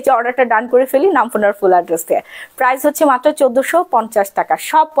এই পেজে অর্ডারটা ডান করে ফেলি, নাম ফোন আর ফুল অ্যাড্রেস দিয়ে। প্রাইস হচ্ছে মাত্র 1450 টাকা।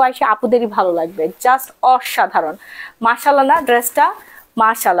 সব বয়সে আপুদেরই ভালো লাগবে, জাস্ট অসাধারণ। মাশাআল্লাহ না ড্রেসটা?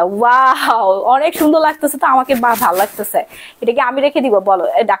 মাশাআল্লাহ, ওয়াও, অনেক সুন্দর লাগতেছে তো, আমাকে ভালো লাগতেছে। এটা কি আমি রেখে দিব বলো?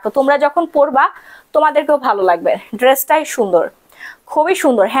 দেখো তোমরা যখন পরবা তোমাদেরকেও ভালো লাগবে। ড্রেসটাই সুন্দর, খুবই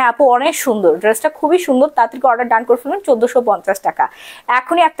সুন্দর। হ্যাঁ আপু অনেক সুন্দর, ড্রেসটা খুবই সুন্দর। তাড়াতাড়ি অর্ডার ডান করে ফেলবেন। 1450 টাকা।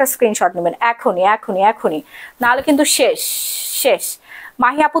 এখনই একটা স্ক্রিনশট নেবেন, এখনই এখনই এখনই, নাহলে কিন্তু শেষ শেষ।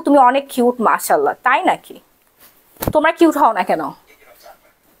 মাহি আপু তুমি অনেক কিউট, মাশাআল্লাহ। তাই নাকি? তোমরা কিউট হও না কেন?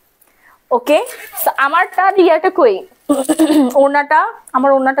 ওকে, আমারটা রিয়াটা কই? ওড়নাটা, আমার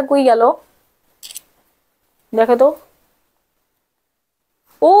ওড়নাটা কই গেল দেখো তো।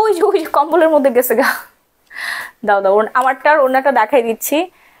 ওই যে কম্বলের মধ্যে গেছে গা। দাও দাও, আমারটার ওড়নাটা দেখাই দিচ্ছি,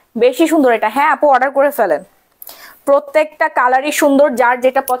 বেশি সুন্দর এটা। হ্যাঁ আপু অর্ডার করে ফেলেন, প্রত্যেকটা কালারই সুন্দর। যার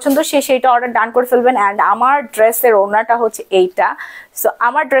যেটা পছন্দ সে সেইটা অর্ডার ডান করে ফেলবেন। অ্যান্ড আমার ড্রেসের ওড়নাটা হচ্ছে এইটা। সো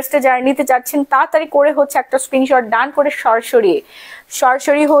আমার ড্রেসটা যারা নিতে চাচ্ছেন তাড়াতাড়ি করে হচ্ছে একটা স্ক্রিনশট ডান করে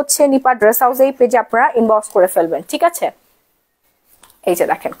সরাসরি হচ্ছে নিপা ড্রেস হাউস এই পেজে আপনারা ইনবক্স করে ফেলবেন, ঠিক আছে? এই যে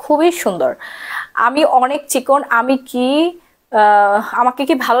দেখেন, খুবই সুন্দর। আমি অনেক চিকন, আমি কি আমাকে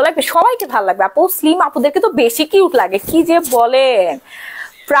কি ভালো লাগবে? সবাইকে ভালো লাগবে আপু। স্লিম আপুদেরকে তো বেশি কিউট লাগে, কি যে বলেন।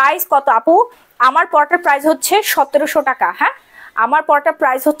 প্রাইস কত আপু? আমার পরটার প্রাইস হচ্ছে 1700 টাকা। হ্যাঁ, আমার পরটার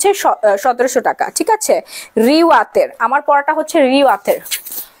প্রাইস হচ্ছে 1700 টাকা, ঠিক আছে? রিওয়াতের, আমার পরটা হচ্ছে রিওয়াতের,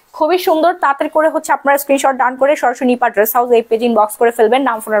 খুবই সুন্দর। তাড়াতাড়ি করে হচ্ছে আপনারা স্ক্রিনশট ডান করে সরাসরি নিপা ড্রেস হাউস এই পেজ ইনবক্স করে ফেলবেন,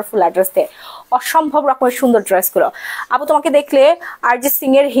 নাম ফোন আর ফুল অ্যাড্রেস দিয়ে। অসম্ভব রকমের সুন্দর ড্রেসগুলো। আপু তোমাকে দেখলে অরিজিৎ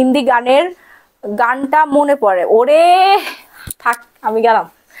সিং এর হিন্দি গানটা মনে পড়ে। ওরে থাক, আমি গেলাম,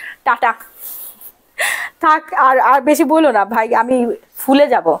 টাটা। থাক, আর বেশি বললো না ভাই, আমি ফুলে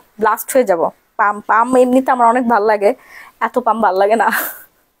যাব, ব্লাস্ট হয়ে যাব। পাম এমনিতে আমার অনেক ভালো লাগে, এত পাম ভালো লাগে না।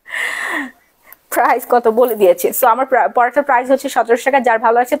 প্রাইস কত বলে দিয়েছে। সো আমার পড়াটার প্রাইস হচ্ছে 1700 টাকা। যার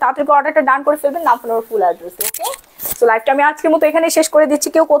ভালো আছে তাড়াতাড়ি অর্ডারটা ডান করে ফেলবেন, নাম ফোন ফুল অ্যাড্রেস। ওকে, সো লাইভটা আমি আজকের মতো এখানে শেষ করে দিচ্ছি।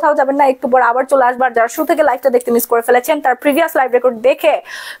 কেউ কোথাও যাবেন না, একটু পর আবার চলে আসবার। যারা শুরু থেকে লাইভটা দেখতে মিস করে ফেলেছেন তার প্রিভিয়াস লাইভ রেকর্ড দেখে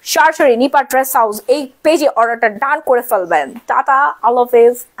সরাসরি নিপা ড্রেস হাউস এই পেজে অর্ডারটা ডান করে ফেলবেন। টাটা, আল্লাহ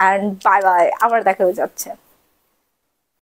হাফেজ অ্যান্ড বাই বাই। আবার দেখা হয়ে যাচ্ছে।